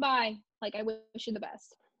like, okay, bye. Like, I wish you the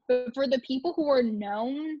best. But for the people who were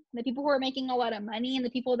known, the people who were making a lot of money, and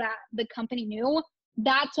the people that the company knew,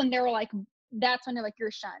 that's when they're like,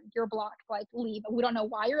 you're shunned, you're blocked, like, leave. We don't know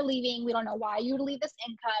why you're leaving. We don't know why you would leave this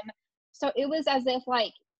income. So it was as if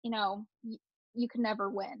like, you could never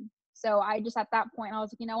win. So I just, at that point, I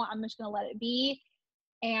was like, you know what, I'm just going to let it be.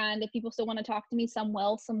 And if people still want to talk to me, some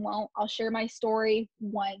will, some won't. I'll share my story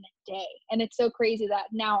one day. And it's so crazy that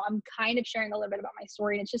now I'm kind of sharing a little bit about my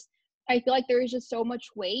story. And it's just, I feel like there is just so much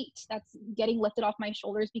weight that's getting lifted off my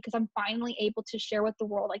shoulders because I'm finally able to share with the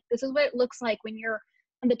world. Like, this is what it looks like when you're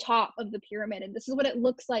on the top of the pyramid. And this is what it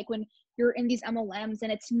looks like when you're in these MLMs,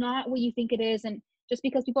 and it's not what you think it is. And just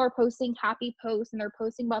because people are posting happy posts and they're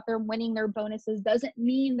posting about their winning their bonuses doesn't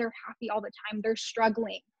mean they're happy all the time. They're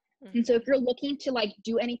struggling. Mm-hmm. And so if you're looking to like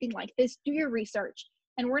do anything like this, do your research.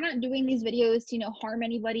 And we're not doing these videos to, harm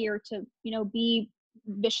anybody or to, be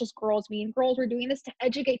vicious girls, mean girls. We're doing this to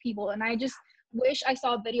educate people. And I just wish I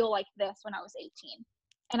saw a video like this when I was 18.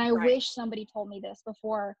 And I wish somebody told me this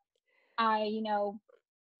before I,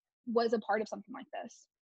 was a part of something like this.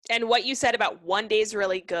 And what you said about one day is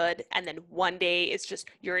really good, and then one day it's just,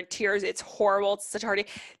 you're in tears, it's horrible, it's such a hard day.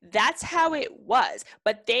 That's how it was.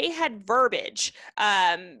 But they had verbiage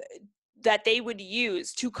that they would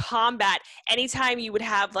use to combat anytime you would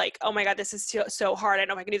have like, oh my God, this is so hard, I don't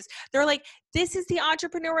know if I can do this. They're like, this is the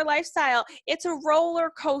entrepreneur lifestyle. It's a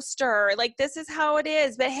roller coaster. Like, this is how it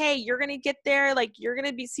is. But hey, you're going to get there. Like, you're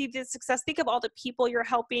going to see the success. Think of all the people you're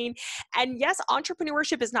helping. And yes,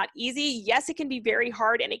 entrepreneurship is not easy. Yes, it can be very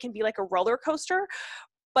hard and it can be like a roller coaster.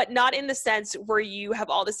 but not in the sense where you have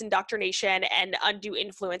all this indoctrination and undue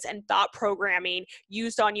influence and thought programming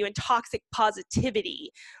used on you and toxic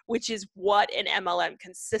positivity, which is what an MLM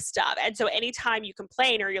consists of. And so anytime you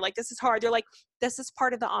complain or you're like, this is hard, they're like, this is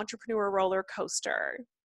part of the entrepreneur roller coaster.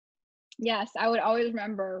 Yes, I would always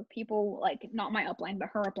remember people, like, not my upline, but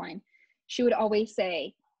her upline. She would always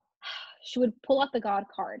say, she would pull out the God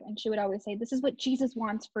card and she would always say, this is what Jesus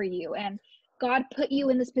wants for you. And God put you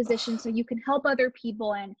in this position so you can help other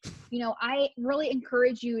people. And, you know, I really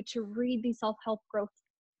encourage you to read these self-help growth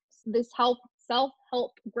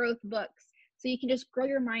books so you can just grow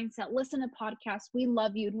your mindset, listen to podcasts. We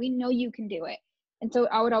love you and we know you can do it. And so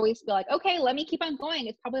I would always feel like, okay, let me keep on going.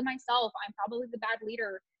 It's probably myself. I'm probably the bad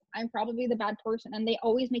leader. I'm probably the bad person. And they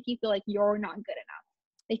always make you feel like you're not good enough.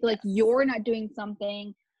 They feel like you're not doing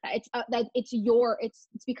something, that it's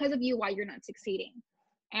because of you why you're not succeeding.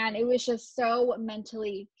 And it was just so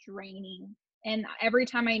mentally draining. And every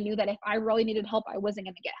time I knew that if I really needed help, I wasn't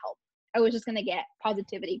going to get help. I was just going to get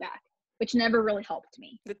positivity back, which never really helped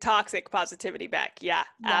me. The toxic positivity back. Yeah,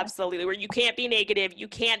 yes. Absolutely. Where you can't be negative. You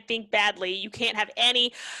can't think badly. You can't have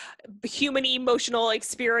any human emotional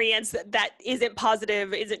experience that isn't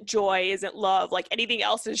positive, isn't joy, isn't love. Like anything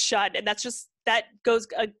else is shunned. And that goes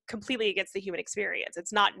completely against the human experience.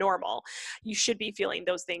 It's not normal. You should be feeling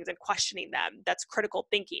those things and questioning them. That's critical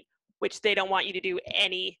thinking, which they don't want you to do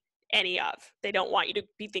any of. They don't want you to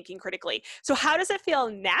be thinking critically. So how does it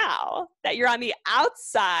feel now that you're on the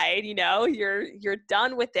outside, you know, you're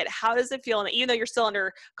done with it? How does it feel? And even though you're still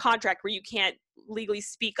under contract where you can't legally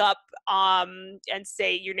speak up and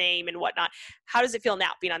say your name and whatnot, how does it feel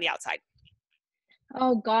now being on the outside?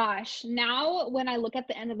 Oh gosh. Now when I look at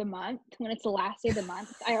the end of the month, when it's the last day of the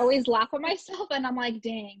month, I always laugh at myself and I'm like,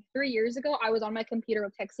 dang, 3 years ago, I was on my computer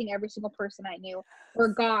texting every single person I knew. Or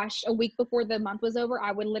gosh, a week before the month was over,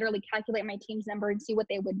 I would literally calculate my team's number and see what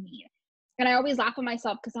they would need. And I always laugh at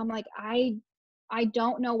myself because I'm like, I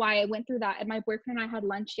don't know why I went through that. And my boyfriend and I had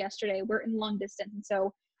lunch yesterday. We're in long distance. And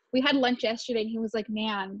so we had lunch yesterday and he was like,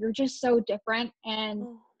 man, you're just so different. And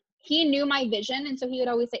he knew my vision. And so he would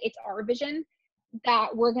always say, it's our vision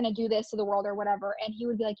that we're going to do this to the world or whatever. And he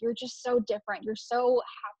would be like, you're just so different. You're so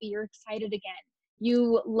happy. You're excited again.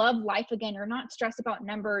 You love life again. You're not stressed about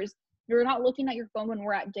numbers. You're not looking at your phone when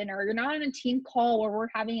we're at dinner. You're not on a team call where we're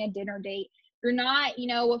having a dinner date. You're not,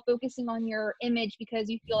 focusing on your image because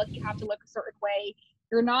you feel like you have to look a certain way.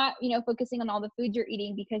 You're not, focusing on all the food you're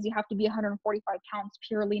eating because you have to be 145 pounds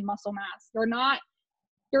pure lean muscle mass. You're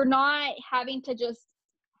not having to just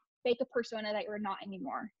fake a persona that you're not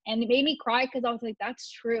anymore. And it made me cry because I was like,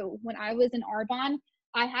 that's true. When I was in Arbonne,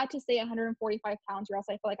 I had to stay 145 pounds or else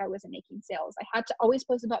I felt like I wasn't making sales. I had to always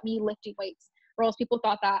post about me lifting weights or else people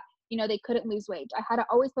thought that, they couldn't lose weight. I had to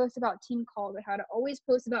always post about team calls. I had to always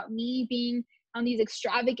post about me being on these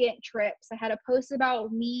extravagant trips. I had to post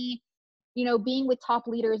about me, being with top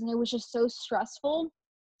leaders. And it was just so stressful.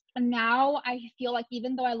 And now I feel like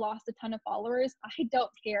even though I lost a ton of followers, I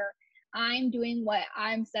don't care. I'm doing what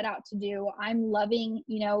I'm set out to do. I'm loving,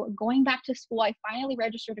 going back to school. I finally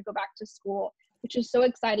registered to go back to school, which is so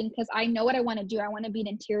exciting because I know what I want to do. I want to be an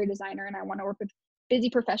interior designer and I want to work with busy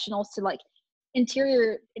professionals to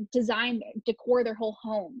interior design, decor their whole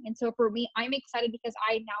home. And so for me, I'm excited because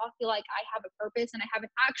I now feel like I have a purpose and I have an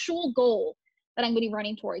actual goal that I'm going to be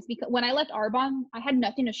running towards. Because when I left Arbonne, I had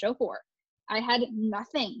nothing to show for. I had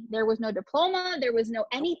nothing. There was no diploma. There was no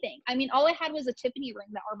anything. I mean, all I had was a Tiffany ring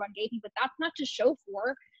that Arbonne gave me, but that's not to show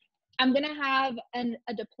for. I'm going to have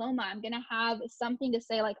a diploma. I'm going to have something to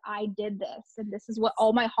say like, I did this. And this is what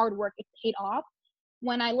all my hard work, it paid off.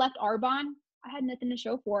 When I left Arbonne, I had nothing to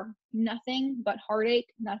show for. Nothing but heartache,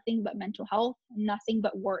 nothing but mental health, nothing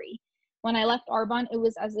but worry. When I left Arbonne, it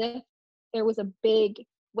was as if there was a big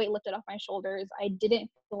weight lifted off my shoulders. I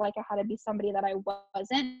didn't feel like I had to be somebody that I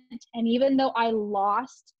wasn't. And even though I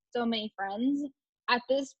lost so many friends, at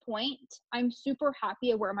this point, I'm super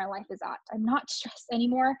happy at where my life is at. I'm not stressed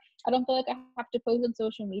anymore. I don't feel like I have to post on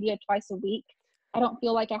social media twice a week. I don't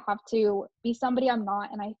feel like I have to be somebody I'm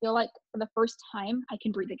not. And I feel like for the first time, I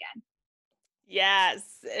can breathe again.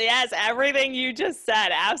 Yes, everything you just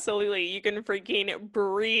said, absolutely. You can freaking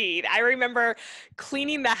breathe. I remember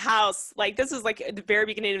cleaning the house, like this was like at the very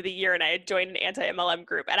beginning of the year and I had joined an anti-MLM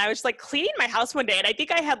group and I was like cleaning my house one day and I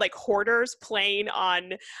think I had like Hoarders playing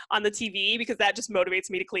on the TV because that just motivates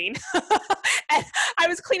me to clean. And I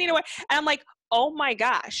was cleaning away and I'm like, oh my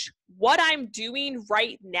gosh, what I'm doing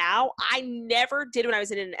right now, I never did when I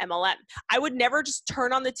was in an MLM. I would never just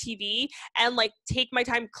turn on the TV and like take my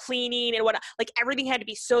time cleaning and whatnot. Like everything had to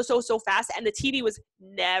be so fast and the TV was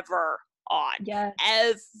never on. Yes.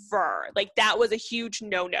 Ever. Like that was a huge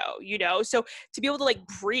no-no, you know? So to be able to like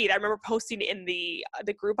breathe, I remember posting in the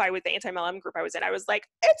group the Anti-Mlm group I was in, I was like,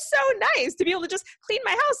 it's so nice to be able to just clean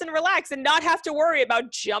my house and relax and not have to worry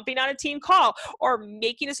about jumping on a team call or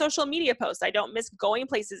making a social media post. I don't miss going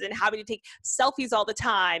places and having to take selfies all the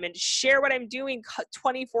time and share what I'm doing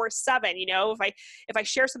 24/7. You know, if I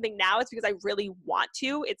share something now, it's because I really want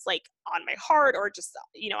to. It's like on my heart or just,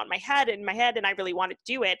 you know, in my head, and I really want to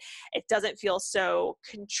do it. It doesn't feel so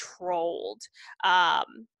controlled.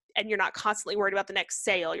 And you're not constantly worried about the next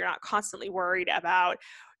sale. You're not constantly worried about,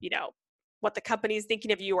 you know, what the company is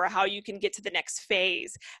thinking of you or how you can get to the next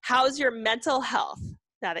phase. How's your mental health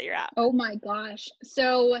now that you're out? Oh my gosh.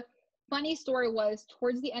 So funny story was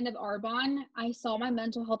towards the end of Arbonne, I saw my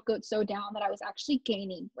mental health go so down that I was actually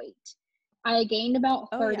gaining weight. I gained about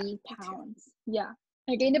 30 pounds. Yeah.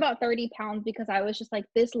 I gained about 30 pounds because I was just like,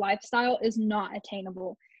 this lifestyle is not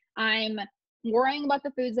attainable. I'm worrying about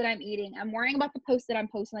the foods that I'm eating. I'm worrying about the posts that I'm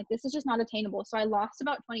posting. Like, this is just not attainable. So I lost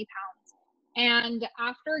about 20 pounds. And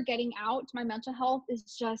after getting out, my mental health is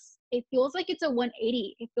just, it feels like it's a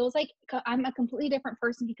 180. It feels like I'm a completely different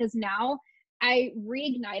person because now I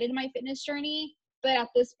reignited my fitness journey. But at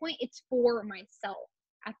this point, it's for myself.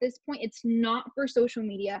 At this point, it's not for social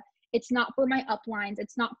media. It's not for my uplines.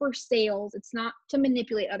 It's not for sales. It's not to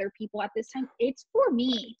manipulate other people at this time. It's for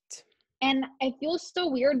me. And it feels so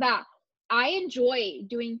weird that I enjoy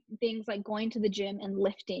doing things like going to the gym and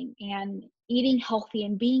lifting and eating healthy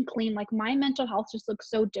and being clean. Like, my mental health just looks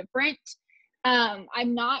so different.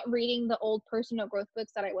 I'm not reading the old personal growth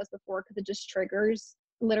books that I was before because it just triggers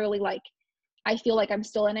literally, like, I feel like I'm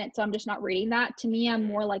still in it. So I'm just not reading that. To me, I'm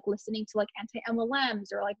more like listening to like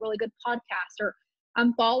anti-MLMs or like really good podcasts, or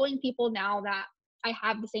I'm following people now that I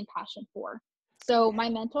have the same passion for. So my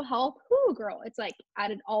mental health, whoo, girl, it's like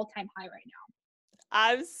at an all-time high right now.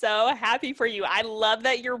 I'm so happy for you. I love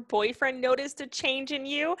that your boyfriend noticed a change in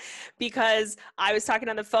you, because I was talking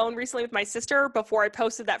on the phone recently with my sister before I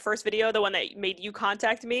posted that first video, the one that made you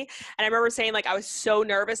contact me. And I remember saying, like, I was so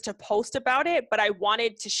nervous to post about it, but I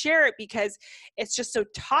wanted to share it because it's just so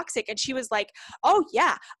toxic. And she was like, oh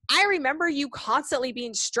yeah, I remember you constantly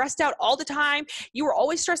being stressed out all the time. You were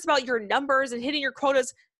always stressed about your numbers and hitting your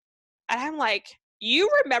quotas. And I'm like, you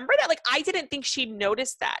remember that? Like, I didn't think she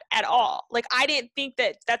noticed that at all. Like, I didn't think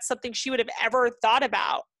that that's something she would have ever thought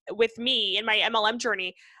about with me in my MLM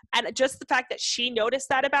journey. And just the fact that she noticed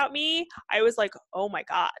that about me, I was like, oh my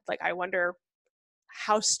God. Like, I wonder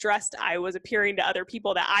how stressed I was appearing to other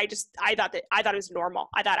people, that I thought it was normal.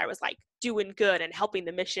 I thought I was like doing good and helping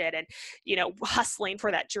the mission and, you know, hustling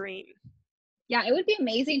for that dream. Yeah, it would be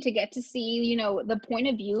amazing to get to see, you know, the point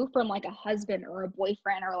of view from like a husband or a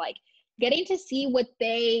boyfriend, or like getting to see what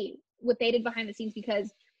they did behind the scenes.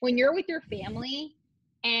 Because when you're with your family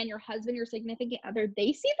and your husband, your significant other,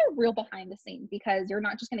 they see the real behind the scenes, because you're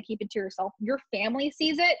not just going to keep it to yourself. Your family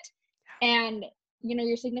sees it, and you know,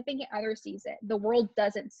 your significant other sees it. The world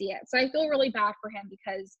doesn't see it. So I feel really bad for him,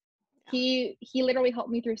 because he literally helped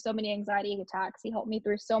me through so many anxiety attacks. He helped me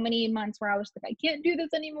through so many months where I was like, I can't do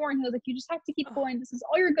this anymore. And he was like, you just have to keep going. This is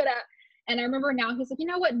all you're good at. And I remember now he's like, you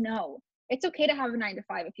know what? No, it's okay to have a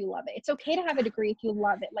 9-to-5 if you love it. It's okay to have a degree if you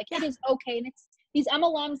love it. Like, it is okay. And it's these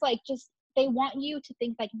MLMs, like, just, they want you to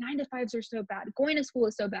think like 9-to-5s are so bad. Going to school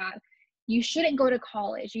is so bad. You shouldn't go to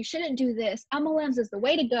college. You shouldn't do this. MLMs is the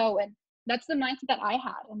way to go. And that's the mindset that I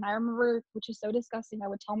had. And I remember, which is so disgusting, I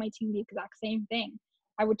would tell my team the exact same thing.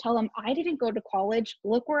 I would tell them, I didn't go to college.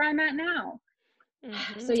 Look where I'm at now.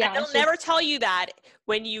 Mm-hmm. So yeah, and they'll never tell you that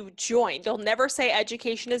when you join. They'll never say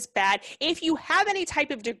education is bad. If you have any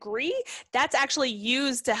type of degree, that's actually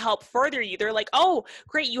used to help further you. They're like, oh,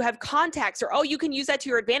 great, you have contacts, or oh, you can use that to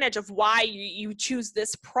your advantage of why you choose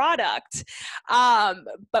this product.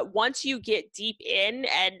 But once you get deep in,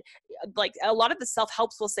 and like a lot of the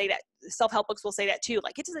self-help books will say that too.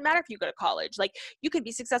 Like, it doesn't matter if you go to college. Like, you can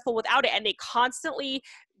be successful without it. And they constantly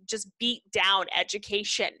just beat down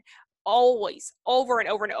education, always, over and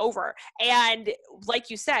over and over. And like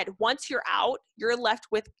you said, once you're out, you're left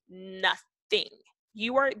with nothing.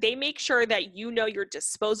 They make sure that you know you're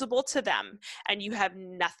disposable to them and you have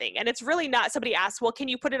nothing. And it's really not, somebody asks, well, can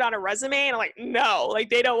you put it on a resume? And I'm like, no, like,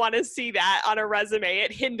 they don't want to see that on a resume.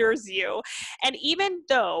 It hinders you. And even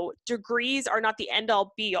though degrees are not the end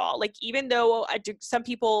all be all, like, even though some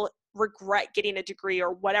people regret getting a degree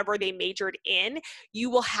or whatever they majored in, you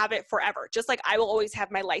will have it forever. Just like I will always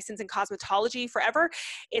have my license in cosmetology forever.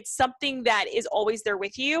 It's something that is always there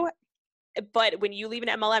with you. But when you leave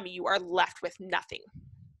an MLM, you are left with nothing,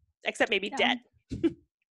 except maybe debt.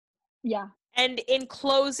 Yeah, And in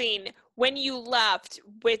closing, when you left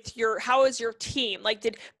how was your team? Like,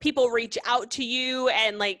 did people reach out to you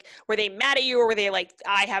and like, were they mad at you, or were they like,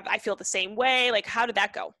 I feel the same way? Like, how did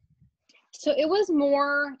that go? So it was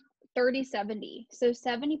more 30-70. So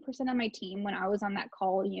 70% of my team, when I was on that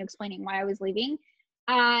call, explaining why I was leaving,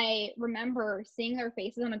 I remember seeing their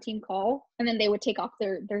faces on a team call, and then they would take off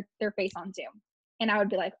their face on Zoom. And I would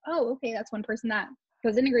be like, oh, okay, that's one person that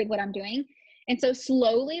doesn't agree with what I'm doing. And so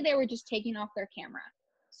slowly they were just taking off their camera.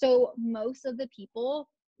 So most of the people,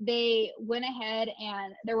 they went ahead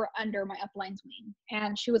and they were under my upline's wing.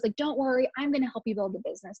 And she was like, don't worry, I'm going to help you build the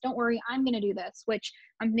business. Don't worry, I'm going to do this, which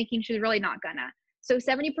I'm thinking she's really not gonna. So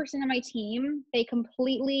 70% of my team, they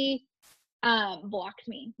completely blocked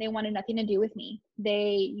me. They wanted nothing to do with me.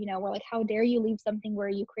 They, were like, how dare you leave something where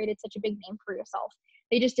you created such a big name for yourself?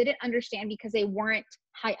 They just didn't understand because they weren't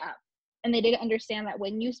high up. And they didn't understand that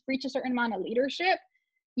when you reach a certain amount of leadership,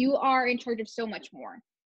 you are in charge of so much more.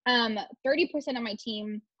 30% of my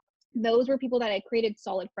team, those were people that I created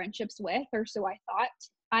solid friendships with, or so I thought.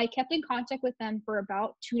 I kept in contact with them for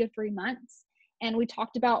about 2 to 3 months. And we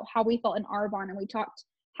talked about how we felt in Arbonne, and we talked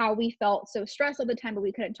how we felt so stressed all the time, but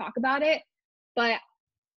we couldn't talk about it. But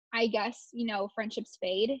I guess, friendships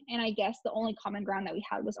fade. And I guess the only common ground that we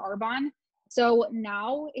had was Arbonne. So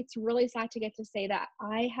now it's really sad to get to say that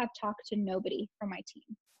I have talked to nobody from my team.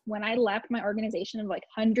 When I left my organization of like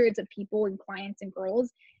hundreds of people and clients and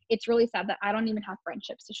girls, it's really sad that I don't even have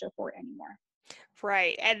friendships to show for it anymore.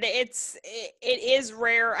 Right. And it is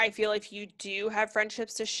rare, I feel, if you do have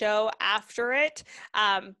friendships to show after it.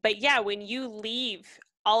 But yeah, when you leave,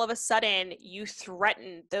 all of a sudden you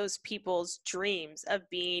threaten those people's dreams of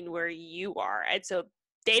being where you are. And so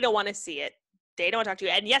they don't want to see it. They don't want to talk to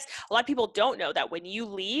you. And yes, a lot of people don't know that when you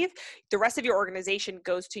leave, the rest of your organization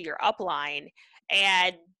goes to your upline.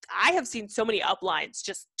 And I have seen so many uplines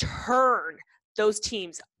just turn those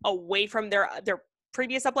teams away from their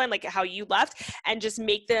previous upline, like how you left, and just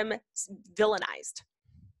make them villainized.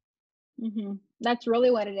 Mm-hmm. That's really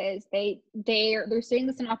what it is. They're seeing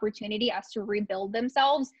this an opportunity as to rebuild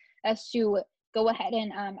themselves, as to go ahead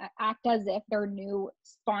and act as if they're new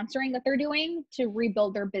sponsoring that they're doing to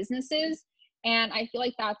rebuild their businesses. And I feel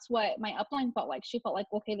like that's what my upline felt like. She felt like,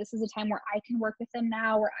 okay, this is a time where I can work with them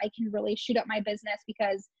now, where I can really shoot up my business,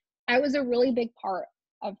 because I was a really big part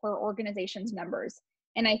of her organization's numbers.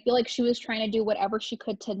 And I feel like she was trying to do whatever she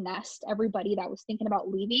could to nest everybody that was thinking about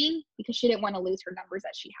leaving, because she didn't want to lose her numbers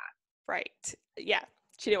that she had. Right. Yeah.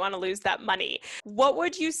 She didn't want to lose that money. What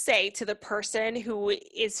would you say to the person who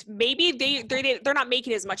is maybe they're not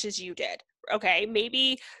making as much as you did? Okay.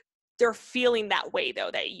 Maybe they're feeling that way though,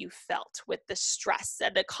 that you felt with the stress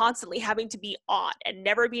and the constantly having to be on and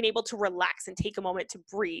never being able to relax and take a moment to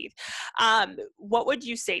breathe. What would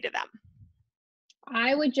you say to them?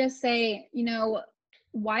 I would just say,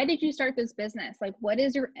 why did you start this business? Like, what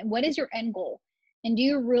is your end goal? And do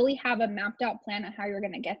you really have a mapped out plan on how you're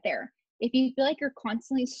going to get there? If you feel like you're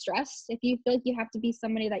constantly stressed, if you feel like you have to be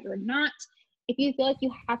somebody that you're not, if you feel like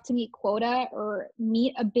you have to meet quota or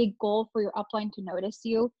meet a big goal for your upline to notice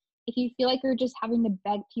you, if you feel like you're just having to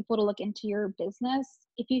beg people to look into your business,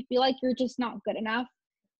 if you feel like you're just not good enough,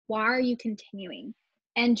 why are you continuing?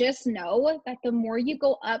 And just know that the more you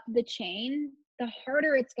go up the chain, the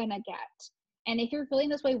harder it's going to get. And if you're feeling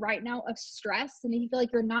this way right now of stress, and if you feel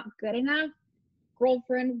like you're not good enough,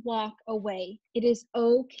 girlfriend, walk away. It is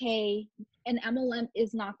okay. An MLM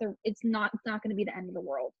is not it's not going to be the end of the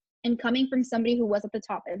world. And coming from somebody who was at the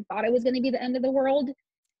top and thought it was going to be the end of the world,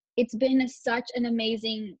 it's been such an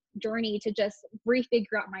amazing journey to just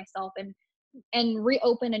refigure out myself and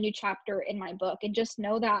reopen a new chapter in my book, and just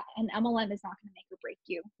know that an MLM is not going to make or break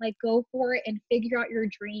you. Like, go for it and figure out your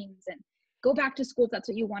dreams and go back to school if that's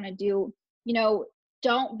what you want to do.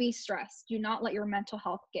 Don't be stressed. Do not let your mental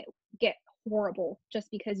health get horrible just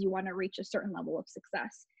because you want to reach a certain level of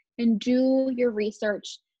success. And do your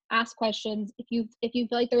research, ask questions. If you feel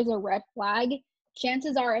like there's a red flag,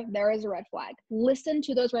 chances are there is a red flag. Listen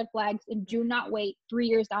to those red flags and do not wait 3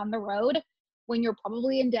 years down the road when you're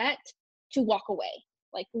probably in debt to walk away.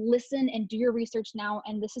 Like, listen and do your research now.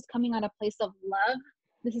 And this is coming out of a place of love.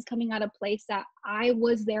 This is coming out of a place that I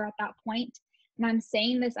was there at that point. And I'm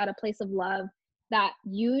saying this out of a place of love, that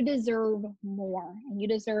you deserve more and you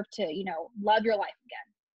deserve to, love your life again.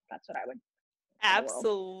 That's what I would.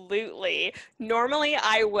 Absolutely. Normally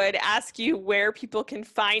I would ask you where people can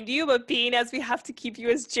find you, but being as we have to keep you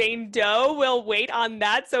as Jane Doe, we'll wait on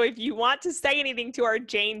that. So if you want to say anything to our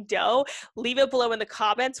Jane Doe, leave it below in the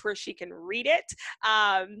comments where she can read it,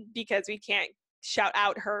 because we can't shout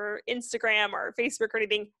out her Instagram or Facebook or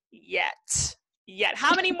anything yet.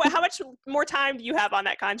 How much more time do you have on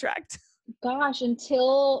that contract? Gosh,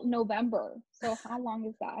 until November. So how long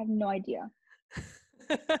is that? I have no idea.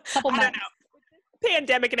 Couple I don't months. know.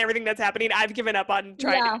 Pandemic and everything that's happening, I've given up on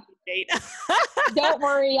trying to date. Don't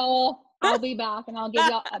worry, I'll be back and I'll give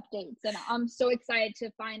y'all updates. And I'm so excited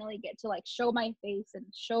to finally get to like show my face and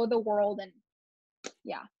show the world. And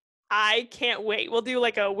yeah. I can't wait. We'll do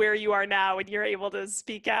like a where you are now and you're able to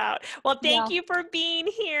speak out. Well, thank you for being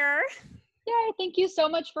here. Yeah, thank you so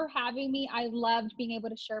much for having me. I loved being able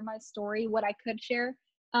to share my story, what I could share.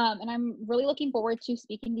 And I'm really looking forward to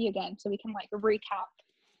speaking to you again so we can like recap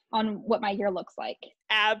on what my year looks like.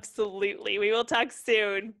 Absolutely. We will talk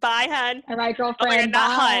soon. Bye, hun. All right, girlfriend. Oh, like,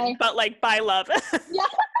 not bye. hun, but like bye, love. Yeah.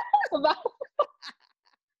 Bye.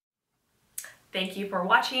 Thank you for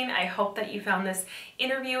watching. I hope that you found this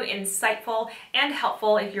interview insightful and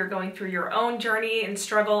helpful if you're going through your own journey and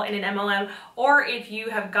struggle in an MLM, or if you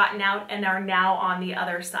have gotten out and are now on the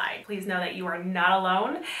other side. Please know that you are not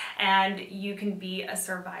alone and you can be a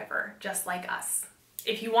survivor just like us.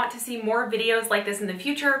 If you want to see more videos like this in the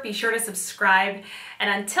future, be sure to subscribe. And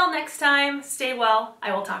until next time, stay well.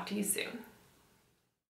 I will talk to you soon.